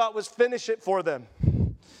second thought was finish it for them,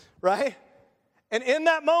 right? And in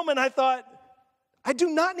that moment, I thought, I do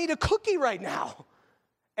not need a cookie right now.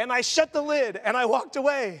 And I shut the lid, and I walked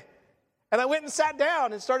away. And I went and sat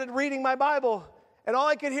down and started reading my Bible. And all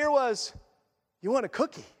I could hear was, you want a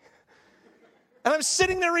cookie? And I'm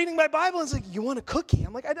sitting there reading my Bible, and it's like, you want a cookie?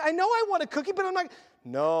 I'm like, I know I want a cookie, but I'm like,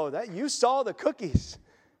 no, you saw the cookies.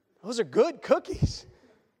 Those are good cookies.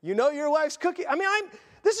 You know your wife's cookie. I mean,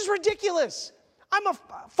 this is ridiculous. I'm a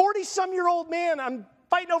 40-some-year-old man. I'm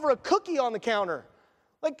fighting over a cookie on the counter.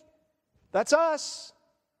 Like, that's us.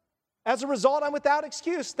 As a result, I'm without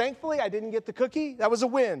excuse. Thankfully, I didn't get the cookie. That was a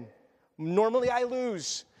win. Normally, I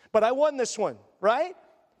lose. But I won this one, right?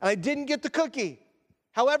 And I didn't get the cookie.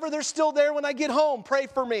 However, they're still there when I get home. Pray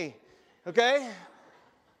for me, okay?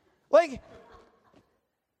 And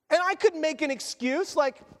I couldn't make an excuse.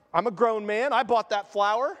 I'm a grown man. I bought that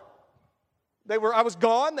flour. I was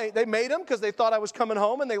gone. They made them because they thought I was coming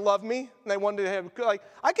home and they loved me and they wanted to have,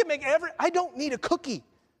 I could make I don't need a cookie.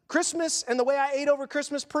 Christmas and the way I ate over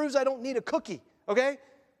Christmas proves I don't need a cookie, okay?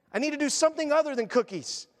 I need to do something other than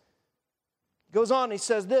cookies. He goes on, he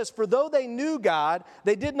says this, for though they knew God,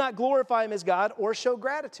 they did not glorify him as God or show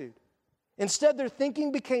gratitude. Instead, their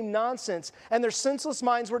thinking became nonsense and their senseless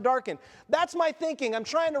minds were darkened. That's my thinking. I'm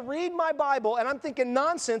trying to read my Bible and I'm thinking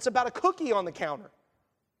nonsense about a cookie on the counter.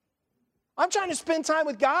 I'm trying to spend time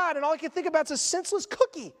with God, and all I can think about is a senseless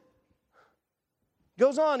cookie.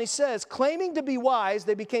 Goes on, he says, claiming to be wise,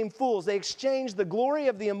 they became fools. They exchanged the glory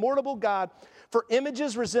of the immortal God for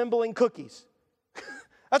images resembling cookies.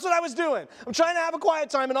 That's what I was doing. I'm trying to have a quiet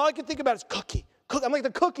time, and all I can think about is cookie. I'm like the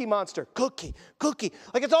cookie monster. Cookie.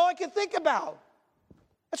 Like it's all I can think about.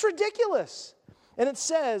 That's ridiculous. And it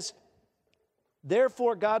says,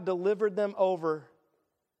 therefore God delivered them over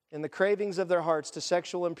in the cravings of their hearts to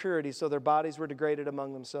sexual impurity, so their bodies were degraded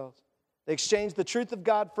among themselves. They exchanged the truth of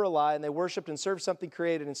God for a lie, and they worshiped and served something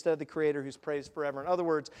created instead of the Creator who's praised forever. In other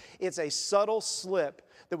words, it's a subtle slip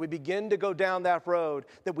that we begin to go down that road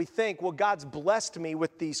that we think, well, God's blessed me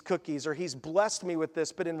with these cookies, or He's blessed me with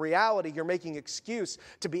this, but in reality, you're making excuse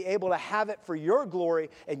to be able to have it for your glory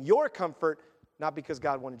and your comfort, not because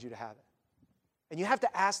God wanted you to have it. And you have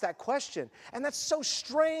to ask that question. And that's so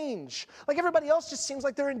strange. Like everybody else just seems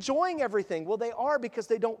like they're enjoying everything. Well, they are because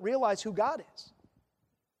they don't realize who God is.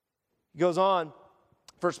 He goes on,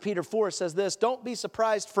 1 Peter 4 says this, don't be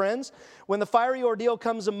surprised, friends, when the fiery ordeal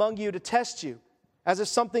comes among you to test you, as if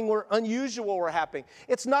something unusual were happening.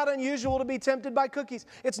 It's not unusual to be tempted by cookies.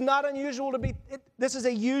 It's not unusual to be, this is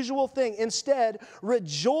a usual thing. Instead,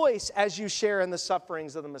 rejoice as you share in the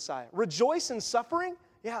sufferings of the Messiah. Rejoice in suffering?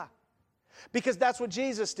 Yeah. Because that's what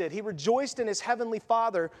Jesus did. He rejoiced in His heavenly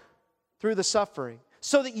Father through the suffering,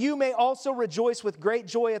 so that you may also rejoice with great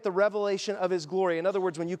joy at the revelation of His glory. In other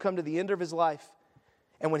words, when you come to the end of His life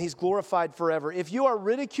and when He's glorified forever. If you are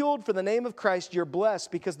ridiculed for the name of Christ, you're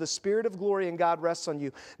blessed because the Spirit of glory and God rests on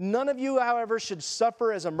you. None of you, however, should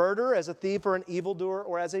suffer as a murderer, as a thief, or an evildoer,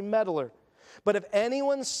 or as a meddler. But if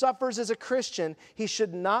anyone suffers as a Christian, he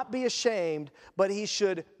should not be ashamed, but he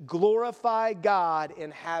should glorify God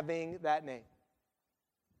in having that name.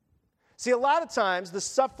 See, a lot of times the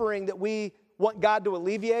suffering that we want God to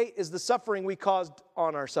alleviate is the suffering we caused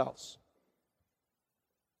on ourselves.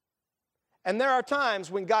 And there are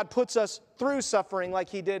times when God puts us through suffering like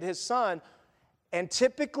He did His Son. And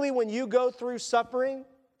typically when you go through suffering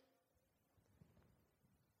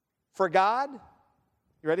for God,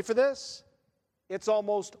 you ready for this? It's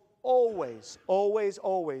almost always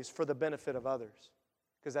for the benefit of others.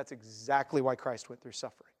 Because that's exactly why Christ went through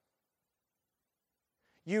suffering.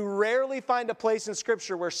 You rarely find a place in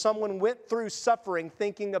Scripture where someone went through suffering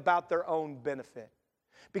thinking about their own benefit.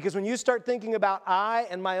 Because when you start thinking about I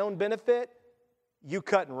and my own benefit, you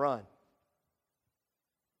cut and run.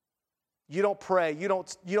 You don't pray. You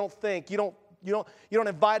don't think. You don't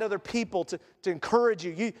invite other people to encourage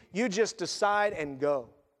you. You just decide and go.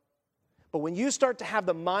 But when you start to have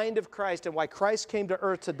the mind of Christ and why Christ came to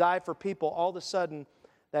earth to die for people, all of a sudden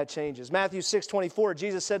that changes. Matthew 6:24,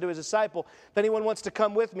 Jesus said to his disciple, if anyone wants to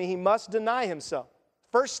come with me, he must deny himself.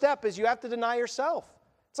 First step is you have to deny yourself.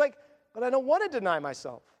 It's like, but I don't want to deny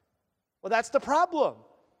myself. Well, that's the problem.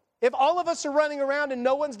 If all of us are running around and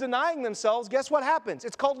no one's denying themselves, guess what happens?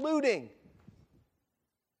 It's called looting.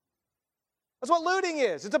 That's what looting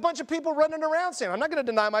is. It's a bunch of people running around saying, I'm not going to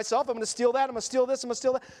deny myself. I'm going to steal that. I'm going to steal this. I'm going to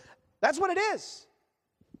steal that. That's what it is.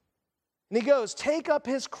 And he goes, take up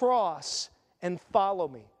his cross and follow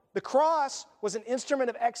me. The cross was an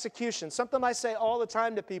instrument of execution. Something I say all the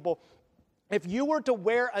time to people. If you were to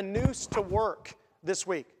wear a noose to work this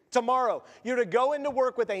week, tomorrow, you're to go into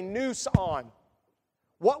work with a noose on,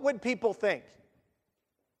 what would people think?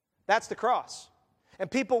 That's the cross. And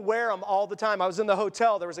people wear them all the time. I was in the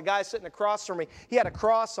hotel. There was a guy sitting across from me. He had a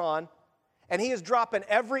cross on, and he is dropping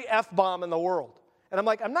every F-bomb in the world. And I'm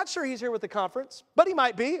like, I'm not sure he's here with the conference, but he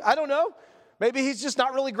might be. I don't know. Maybe he's just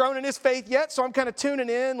not really grown in his faith yet, so I'm kind of tuning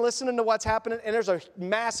in, listening to what's happening. And there's a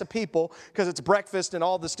mass of people because it's breakfast and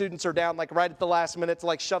all the students are down like right at the last minute to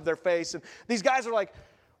like shove their face. And these guys are like,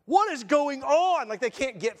 what is going on? Like they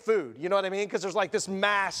can't get food. You know what I mean? Because there's like this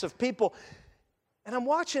mass of people. And I'm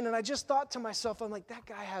watching, and I just thought to myself, I'm like, that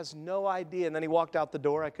guy has no idea. And then he walked out the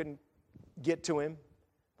door. I couldn't get to him.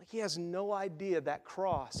 Like, he has no idea that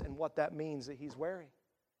cross and what that means that he's wearing.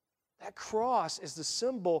 That cross is the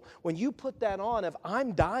symbol, when you put that on, of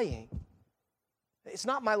I'm dying. It's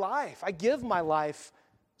not my life. I give my life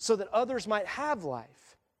so that others might have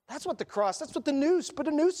life. That's what the cross, that's what the noose, put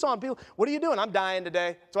a noose on. People, what are you doing? I'm dying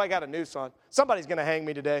today, so I got a noose on. Somebody's going to hang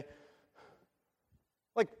me today.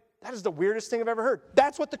 That is the weirdest thing I've ever heard.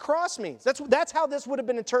 That's what the cross means. That's how this would have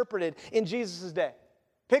been interpreted in Jesus' day.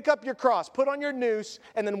 Pick up your cross, put on your noose,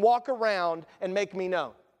 and then walk around and make me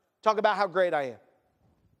known. Talk about how great I am.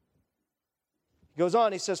 He goes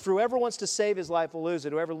on, he says, for whoever wants to save his life will lose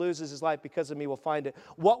it. Whoever loses his life because of me will find it.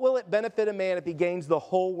 What will it benefit a man if he gains the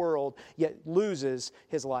whole world yet loses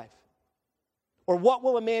his life? Or what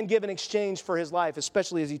will a man give in exchange for his life,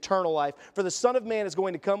 especially his eternal life? For the Son of Man is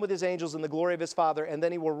going to come with his angels in the glory of his Father, and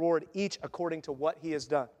then he will reward each according to what he has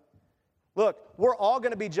done. Look, we're all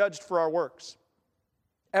going to be judged for our works.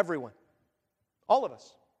 Everyone. All of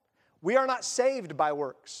us. We are not saved by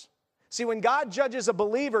works. See, when God judges a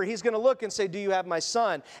believer, he's going to look and say, do you have my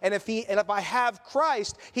son? And if I have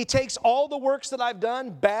Christ, he takes all the works that I've done,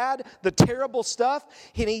 bad, the terrible stuff,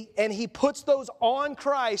 and he puts those on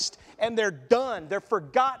Christ, and they're done. They're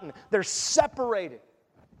forgotten. They're separated.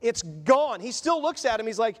 It's gone. He still looks at him.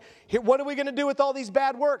 He's like, what are we going to do with all these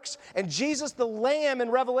bad works? And Jesus, the Lamb in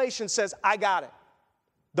Revelation, says, I got it.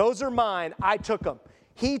 Those are mine. I took them.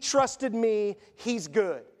 He trusted me. He's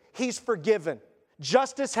good. He's forgiven.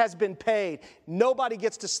 Justice has been paid. Nobody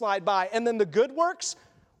gets to slide by. And then the good works,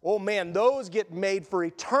 oh man, those get made for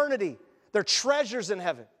eternity. They're treasures in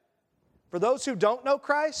heaven. For those who don't know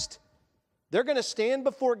Christ, they're going to stand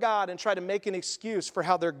before God and try to make an excuse for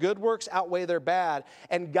how their good works outweigh their bad.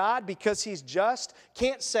 And God, because he's just,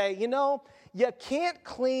 can't say, you can't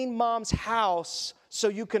clean mom's house so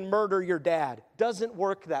you can murder your dad. Doesn't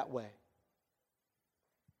work that way.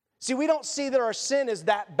 See, we don't see that our sin is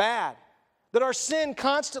that bad. That our sin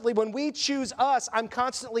constantly, when we choose us, I'm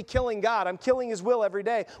constantly killing God. I'm killing his will every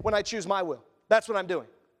day when I choose my will. That's what I'm doing.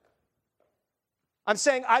 I'm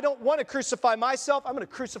saying, I don't want to crucify myself. I'm going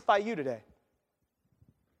to crucify you today.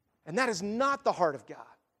 And that is not the heart of God.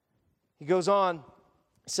 He goes on,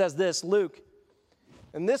 says this, Luke.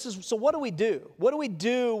 And this is, so what do we do? What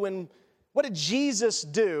did Jesus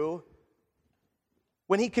do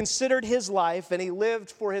when he considered his life and he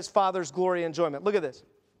lived for his Father's glory and enjoyment? Look at this.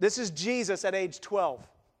 This is Jesus at age 12.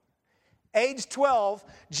 Age 12,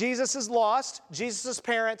 Jesus is lost. Jesus'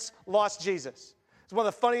 parents lost Jesus. It's one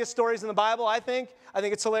of the funniest stories in the Bible, I think. I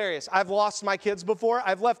think it's hilarious. I've lost my kids before.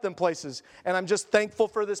 I've left them places, and I'm just thankful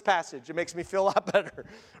for this passage. It makes me feel a lot better,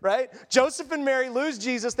 right? Joseph and Mary lose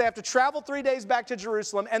Jesus. They have to travel 3 days back to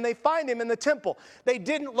Jerusalem, and they find him in the temple. They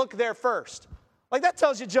didn't look there first. Like, that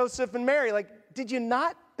tells you Joseph and Mary, like, did you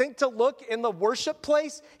not think to look in the worship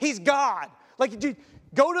place? He's God. Like, dude,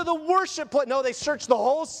 go to the worship place. No, they searched the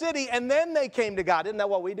whole city, and then they came to God. Isn't that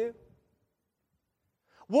what we do?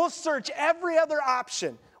 We'll search every other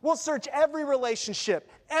option. We'll search every relationship,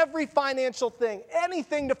 every financial thing,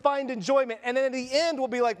 anything to find enjoyment. And then at the end, we'll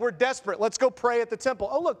be like, we're desperate. Let's go pray at the temple.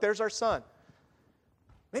 Oh, look, there's our son.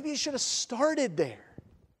 Maybe you should have started there.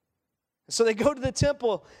 So they go to the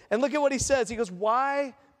temple, and look at what he says. He goes,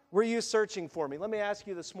 why were you searching for me? Let me ask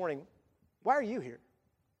you this morning, Why are you here?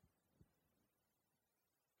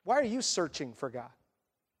 Why are you searching for God?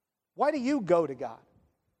 Why do you go to God?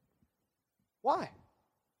 Why?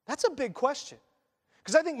 That's a big question.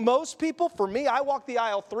 Because I think most people, for me, I walked the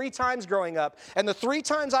aisle 3 times growing up. And the 3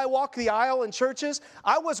 times I walked the aisle in churches,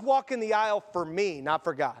 I was walking the aisle for me, not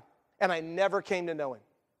for God. And I never came to know Him.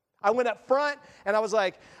 I went up front and I was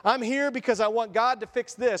like, I'm here because I want God to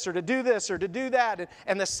fix this or to do this or to do that.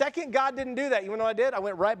 And the second God didn't do that, you know what I did? I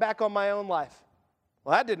went right back on my own life.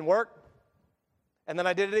 Well, that didn't work. And then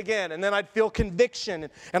I did it again. And then I'd feel conviction.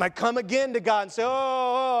 And I'd come again to God and say,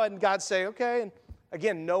 oh, and God'd say, okay. And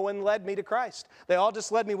again, no one led me to Christ. They all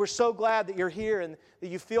just led me, we're so glad that you're here and that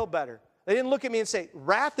you feel better. They didn't look at me and say,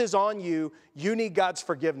 wrath is on you. You need God's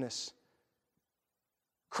forgiveness.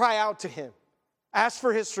 Cry out to Him. Ask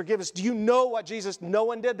for His forgiveness. Do you know what Jesus? No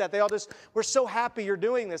one did that. They all just, we're so happy you're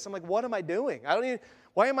doing this. I'm like, what am I doing? I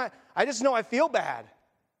just know I feel bad.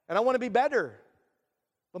 And I want to be better.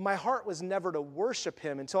 But my heart was never to worship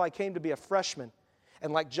Him until I came to be a freshman.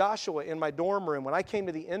 And like Joshua in my dorm room, when I came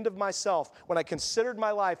to the end of myself, when I considered my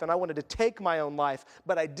life and I wanted to take my own life,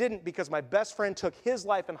 but I didn't because my best friend took his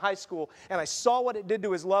life in high school and I saw what it did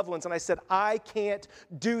to his loved ones and I said, I can't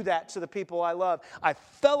do that to the people I love. I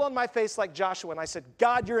fell on my face like Joshua and I said,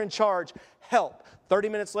 God, you're in charge. Help. 30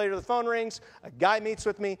 minutes later, the phone rings. A guy meets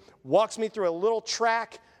with me, walks me through a little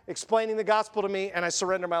track explaining the gospel to me, and I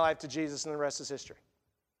surrender my life to Jesus, and the rest is history.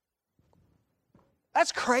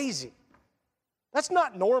 That's crazy. That's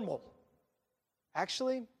not normal.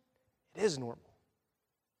 Actually, it is normal.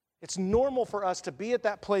 It's normal for us to be at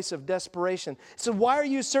that place of desperation. So why are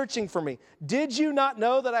you searching for me? Did you not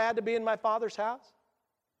know that I had to be in my Father's house?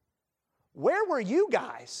 Where were you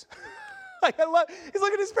guys? He's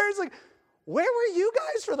looking at his parents like, where were you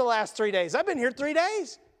guys for the last 3 days? I've been here 3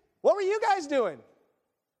 days. What were you guys doing?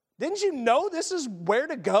 Didn't you know this is where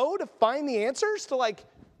to go to find the answers? To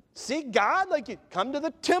seek God? You come to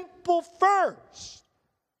the temple first.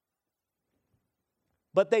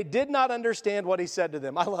 But they did not understand what He said to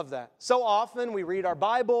them. I love that. So often we read our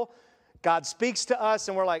Bible, God speaks to us,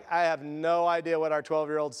 and we're like, I have no idea what our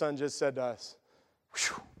 12-year-old son just said to us.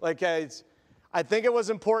 Whew. I think it was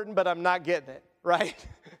important, but I'm not getting it, right?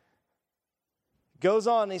 Goes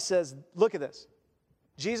on, and he says, look at this.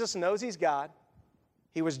 Jesus knows He's God.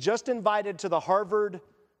 He was just invited to the Harvard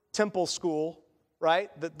Temple School,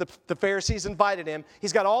 right? The Pharisees invited him.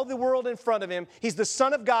 He's got all the world in front of him. He's the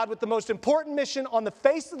Son of God with the most important mission on the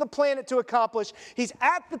face of the planet to accomplish. He's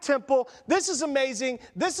at the temple. This is amazing.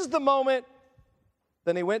 This is the moment.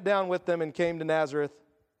 Then He went down with them and came to Nazareth,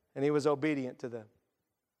 and He was obedient to them.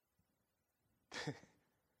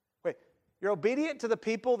 Wait, you're obedient to the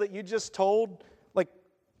people that you just told,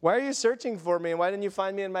 why are you searching for me, and why didn't you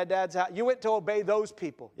find me in my dad's house? You went to obey those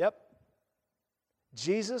people. Yep.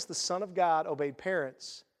 Jesus, the Son of God, obeyed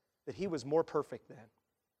parents that He was more perfect than.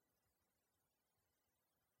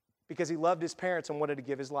 Because He loved His parents and wanted to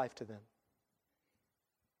give His life to them.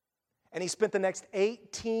 And He spent the next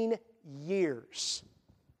 18 years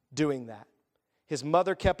doing that. His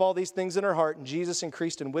mother kept all these things in her heart, and Jesus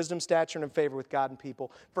increased in wisdom, stature, and in favor with God and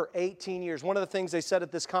people for 18 years. One of the things they said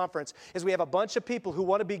at this conference is we have a bunch of people who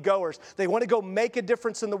want to be goers. They want to go make a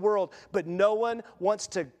difference in the world, but no one wants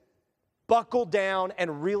to buckle down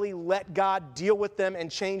and really let God deal with them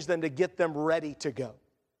and change them to get them ready to go.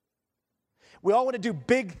 We all want to do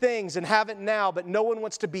big things and have it now, but no one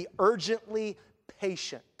wants to be urgently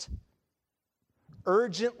patient.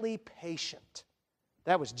 Urgently patient.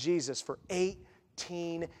 That was Jesus for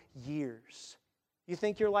 18 years. You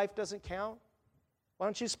think your life doesn't count? Why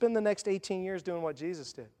don't you spend the next 18 years doing what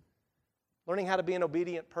Jesus did? Learning how to be an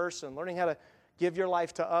obedient person, learning how to give your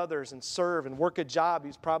life to others and serve and work a job.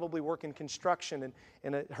 He's probably working construction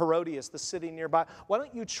in Herodias, the city nearby. Why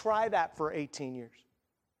don't you try that for 18 years?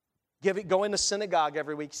 Go into synagogue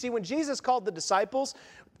every week. See, when Jesus called the disciples,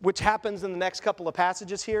 which happens in the next couple of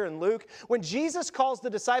passages here in Luke, when Jesus calls the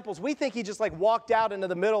disciples, we think He just walked out into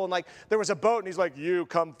the middle and there was a boat and He's like, you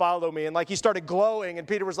come follow me. And He started glowing and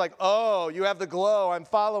Peter was like, oh, you have the glow, I'm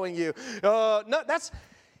following you. No,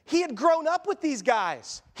 He had grown up with these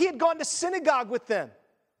guys. He had gone to synagogue with them.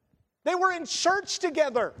 They were in church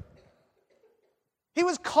together. He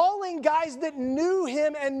was calling guys that knew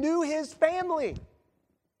Him and knew His family.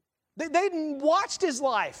 They'd watched His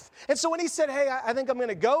life. And so when He said, hey, I think I'm going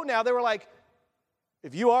to go now, they were like,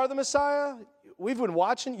 if you are the Messiah, we've been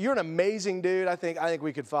watching. You're an amazing dude. I think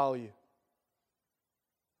we could follow you.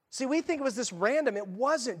 See, we think it was this random. It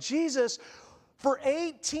wasn't. Jesus, for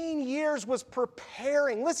 18 years, was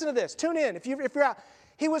preparing. Listen to this. Tune in if you're out.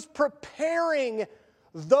 He was preparing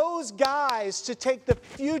those guys to take the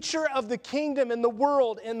future of the kingdom and the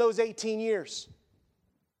world in those 18 years.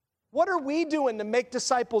 What are we doing to make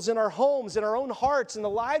disciples in our homes, in our own hearts, in the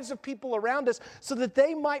lives of people around us so that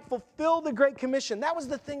they might fulfill the Great Commission? That was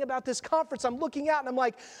the thing about this conference. I'm looking out and I'm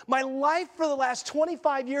like, my life for the last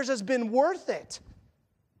 25 years has been worth it.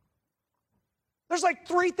 There's like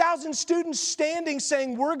 3,000 students standing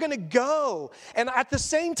saying, we're going to go. And at the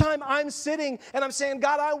same time, I'm sitting and I'm saying,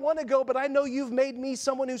 God, I want to go, but I know you've made me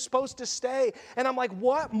someone who's supposed to stay. And I'm like,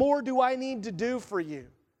 what more do I need to do for you?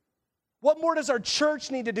 What more does our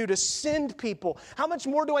church need to do to send people? How much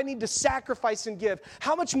more do I need to sacrifice and give?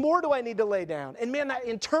 How much more do I need to lay down? And man, that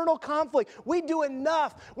internal conflict, we do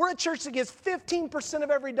enough. We're a church that gives 15%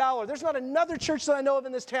 of every dollar. There's not another church that I know of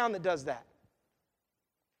in this town that does that.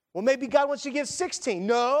 Well, maybe God wants you to give 16.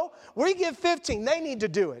 No, we give 15. They need to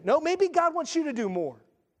do it. No, maybe God wants you to do more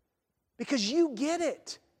because you get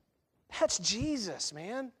it. That's Jesus,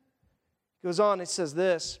 man. He goes on, it says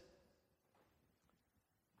this.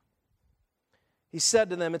 He said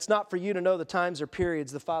to them, it's not for you to know the times or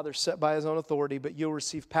periods the Father set by his own authority, but you'll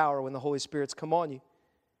receive power when the Holy Spirit's come on you.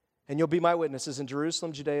 And you'll be my witnesses in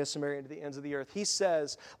Jerusalem, Judea, Samaria, and to the ends of the earth. He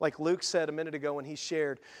says, like Luke said a minute ago when he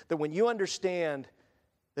shared, that when you understand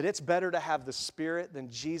that it's better to have the Spirit than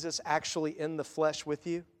Jesus actually in the flesh with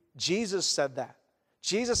you, Jesus said that.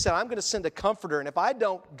 Jesus said, I'm going to send a comforter, and if I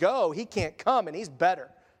don't go, he can't come, and he's better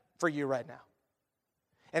for you right now.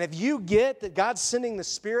 And if you get that God's sending the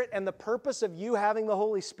Spirit and the purpose of you having the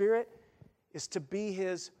Holy Spirit is to be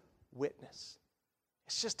his witness.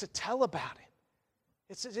 It's just to tell about it.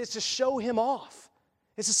 It's to show him off.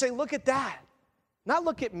 It's to say, look at that. Not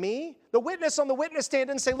look at me. The witness on the witness stand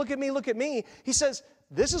didn't say, look at me, look at me. He says,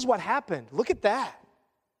 this is what happened. Look at that.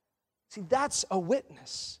 See, that's a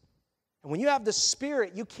witness. And when you have the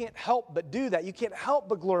Spirit, you can't help but do that. You can't help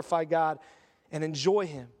but glorify God and enjoy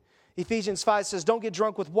him. Ephesians 5 says, don't get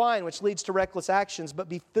drunk with wine, which leads to reckless actions, but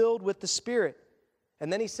be filled with the Spirit.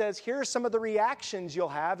 And then he says, here are some of the reactions you'll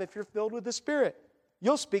have if you're filled with the Spirit.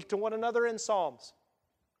 You'll speak to one another in psalms.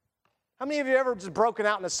 How many of you ever just broken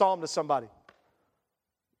out in a psalm to somebody?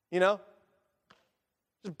 You know?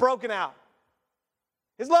 Just broken out.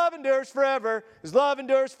 His love endures forever. His love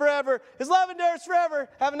endures forever. His love endures forever.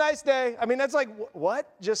 Have a nice day. I mean, that's like,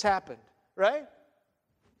 what just happened, right?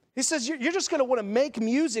 He says, you're just going to want to make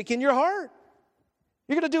music in your heart.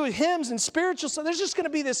 You're going to do hymns and spiritual stuff. There's just going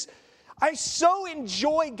to be this, I so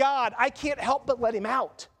enjoy God, I can't help but let him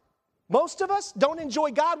out. Most of us don't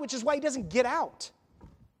enjoy God, which is why he doesn't get out.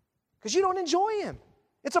 Because you don't enjoy him.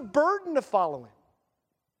 It's a burden to follow him.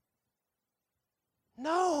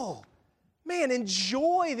 No. Man,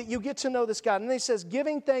 enjoy that you get to know this God. And then he says,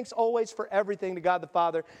 giving thanks always for everything to God the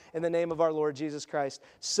Father in the name of our Lord Jesus Christ,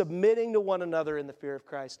 submitting to one another in the fear of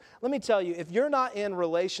Christ. Let me tell you, if you're not in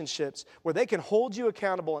relationships where they can hold you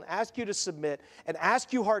accountable and ask you to submit and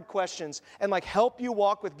ask you hard questions and like help you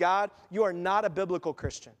walk with God, you are not a biblical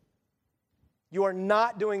Christian. You are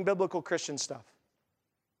not doing biblical Christian stuff.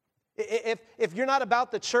 If you're not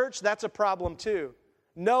about the church, that's a problem too.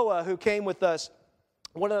 Noah, who came with us,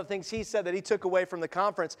 one of the things he said that he took away from the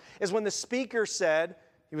conference is when the speaker said,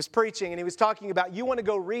 he was preaching and he was talking about, you want to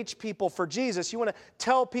go reach people for Jesus. You want to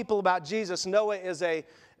tell people about Jesus. Noah is a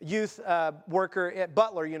youth worker at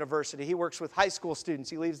Butler University. He works with high school students.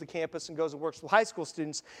 He leaves the campus and goes and works with high school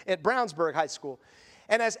students at Brownsburg High School.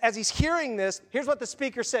 And as he's hearing this, here's what the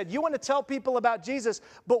speaker said. You want to tell people about Jesus,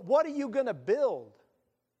 but what are you going to build?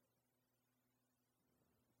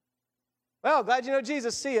 Well, glad you know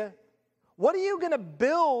Jesus. See ya. What are you going to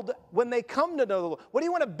build when they come to know the Lord? What do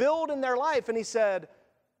you want to build in their life? And he said,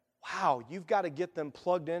 wow, you've got to get them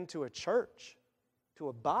plugged into a church, to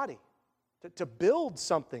a body, to build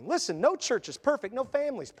something. Listen, no church is perfect. No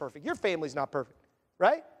family's perfect. Your family's not perfect,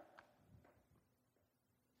 right?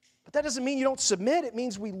 But that doesn't mean you don't submit. It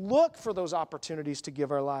means we look for those opportunities to give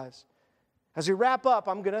our lives. As we wrap up,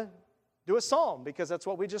 I'm going to do a psalm because that's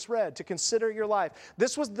what we just read, to consider your life.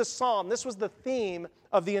 This was the psalm. This was the theme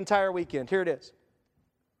of the entire weekend. Here it is.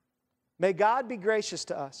 May God be gracious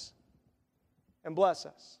to us and bless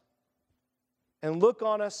us and look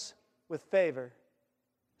on us with favor.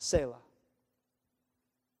 Selah.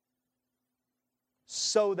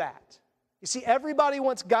 So that. You see, everybody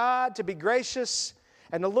wants God to be gracious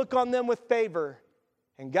and to look on them with favor.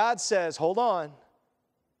 And God says, hold on.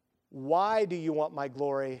 Why do you want my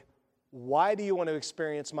glory? Why do you want to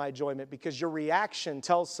experience my enjoyment? Because your reaction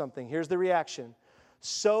tells something. Here's the reaction.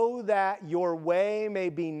 So that your way may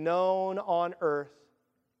be known on earth,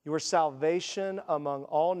 your salvation among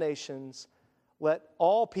all nations. Let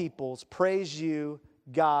all peoples praise you.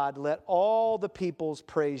 God, let all the peoples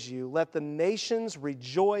praise you. Let the nations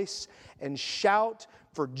rejoice and shout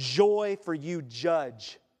for joy, for you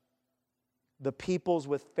judge the peoples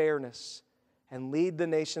with fairness and lead the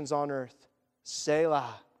nations on earth.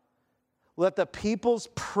 Selah. Let the peoples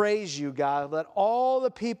praise you, God. Let all the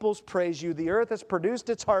peoples praise you. The earth has produced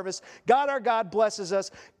its harvest. God, our God, blesses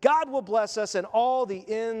us. God will bless us, and all the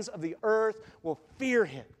ends of the earth will fear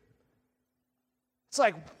Him. It's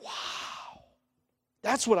like, wow.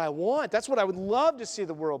 That's what I want. That's what I would love to see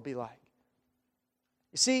the world be like.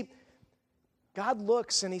 You see, God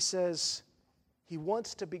looks and He says, He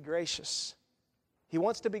wants to be gracious. He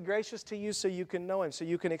wants to be gracious to you so you can know Him, so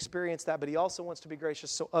you can experience that. But He also wants to be gracious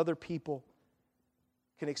so other people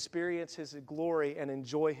can experience His glory and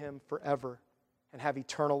enjoy Him forever and have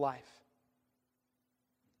eternal life.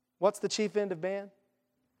 What's the chief end of man?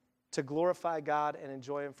 To glorify God and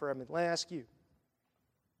enjoy Him forever. Let me ask you,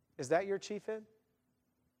 is that your chief end?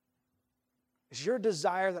 Is your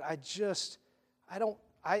desire that I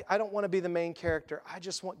don't want to be the main character. I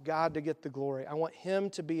just want God to get the glory. I want Him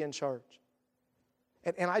to be in charge.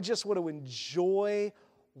 And I just want to enjoy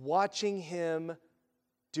watching Him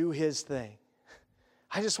do His thing.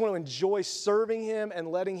 I just want to enjoy serving Him and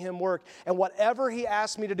letting Him work. And whatever He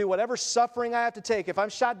asks me to do, whatever suffering I have to take, if I'm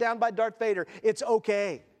shot down by Darth Vader, it's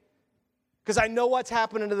okay. Because I know what's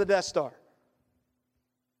happening to the Death Star.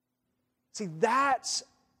 See, that's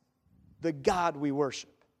the God we worship.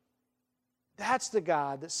 That's the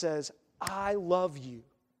God that says, I love you.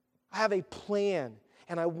 I have a plan.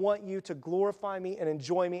 And I want you to glorify me and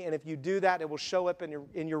enjoy me. And if you do that, it will show up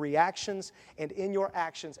in your reactions and in your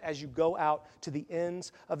actions as you go out to the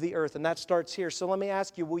ends of the earth. And that starts here. So let me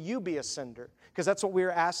ask you, will you be a sender? Because that's what we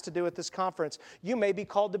were asked to do at this conference. You may be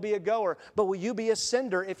called to be a goer, but will you be a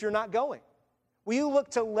sender if you're not going? Will you look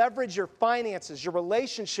to leverage your finances, your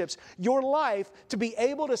relationships, your life to be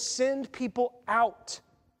able to send people out?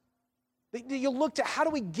 You look to how do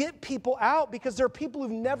we get people out? Because there are people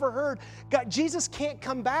who've never heard. God, Jesus can't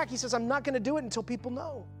come back. He says, I'm not going to do it until people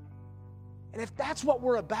know. And if that's what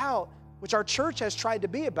we're about, which our church has tried to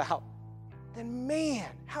be about, then man,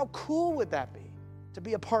 how cool would that be to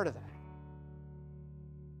be a part of that?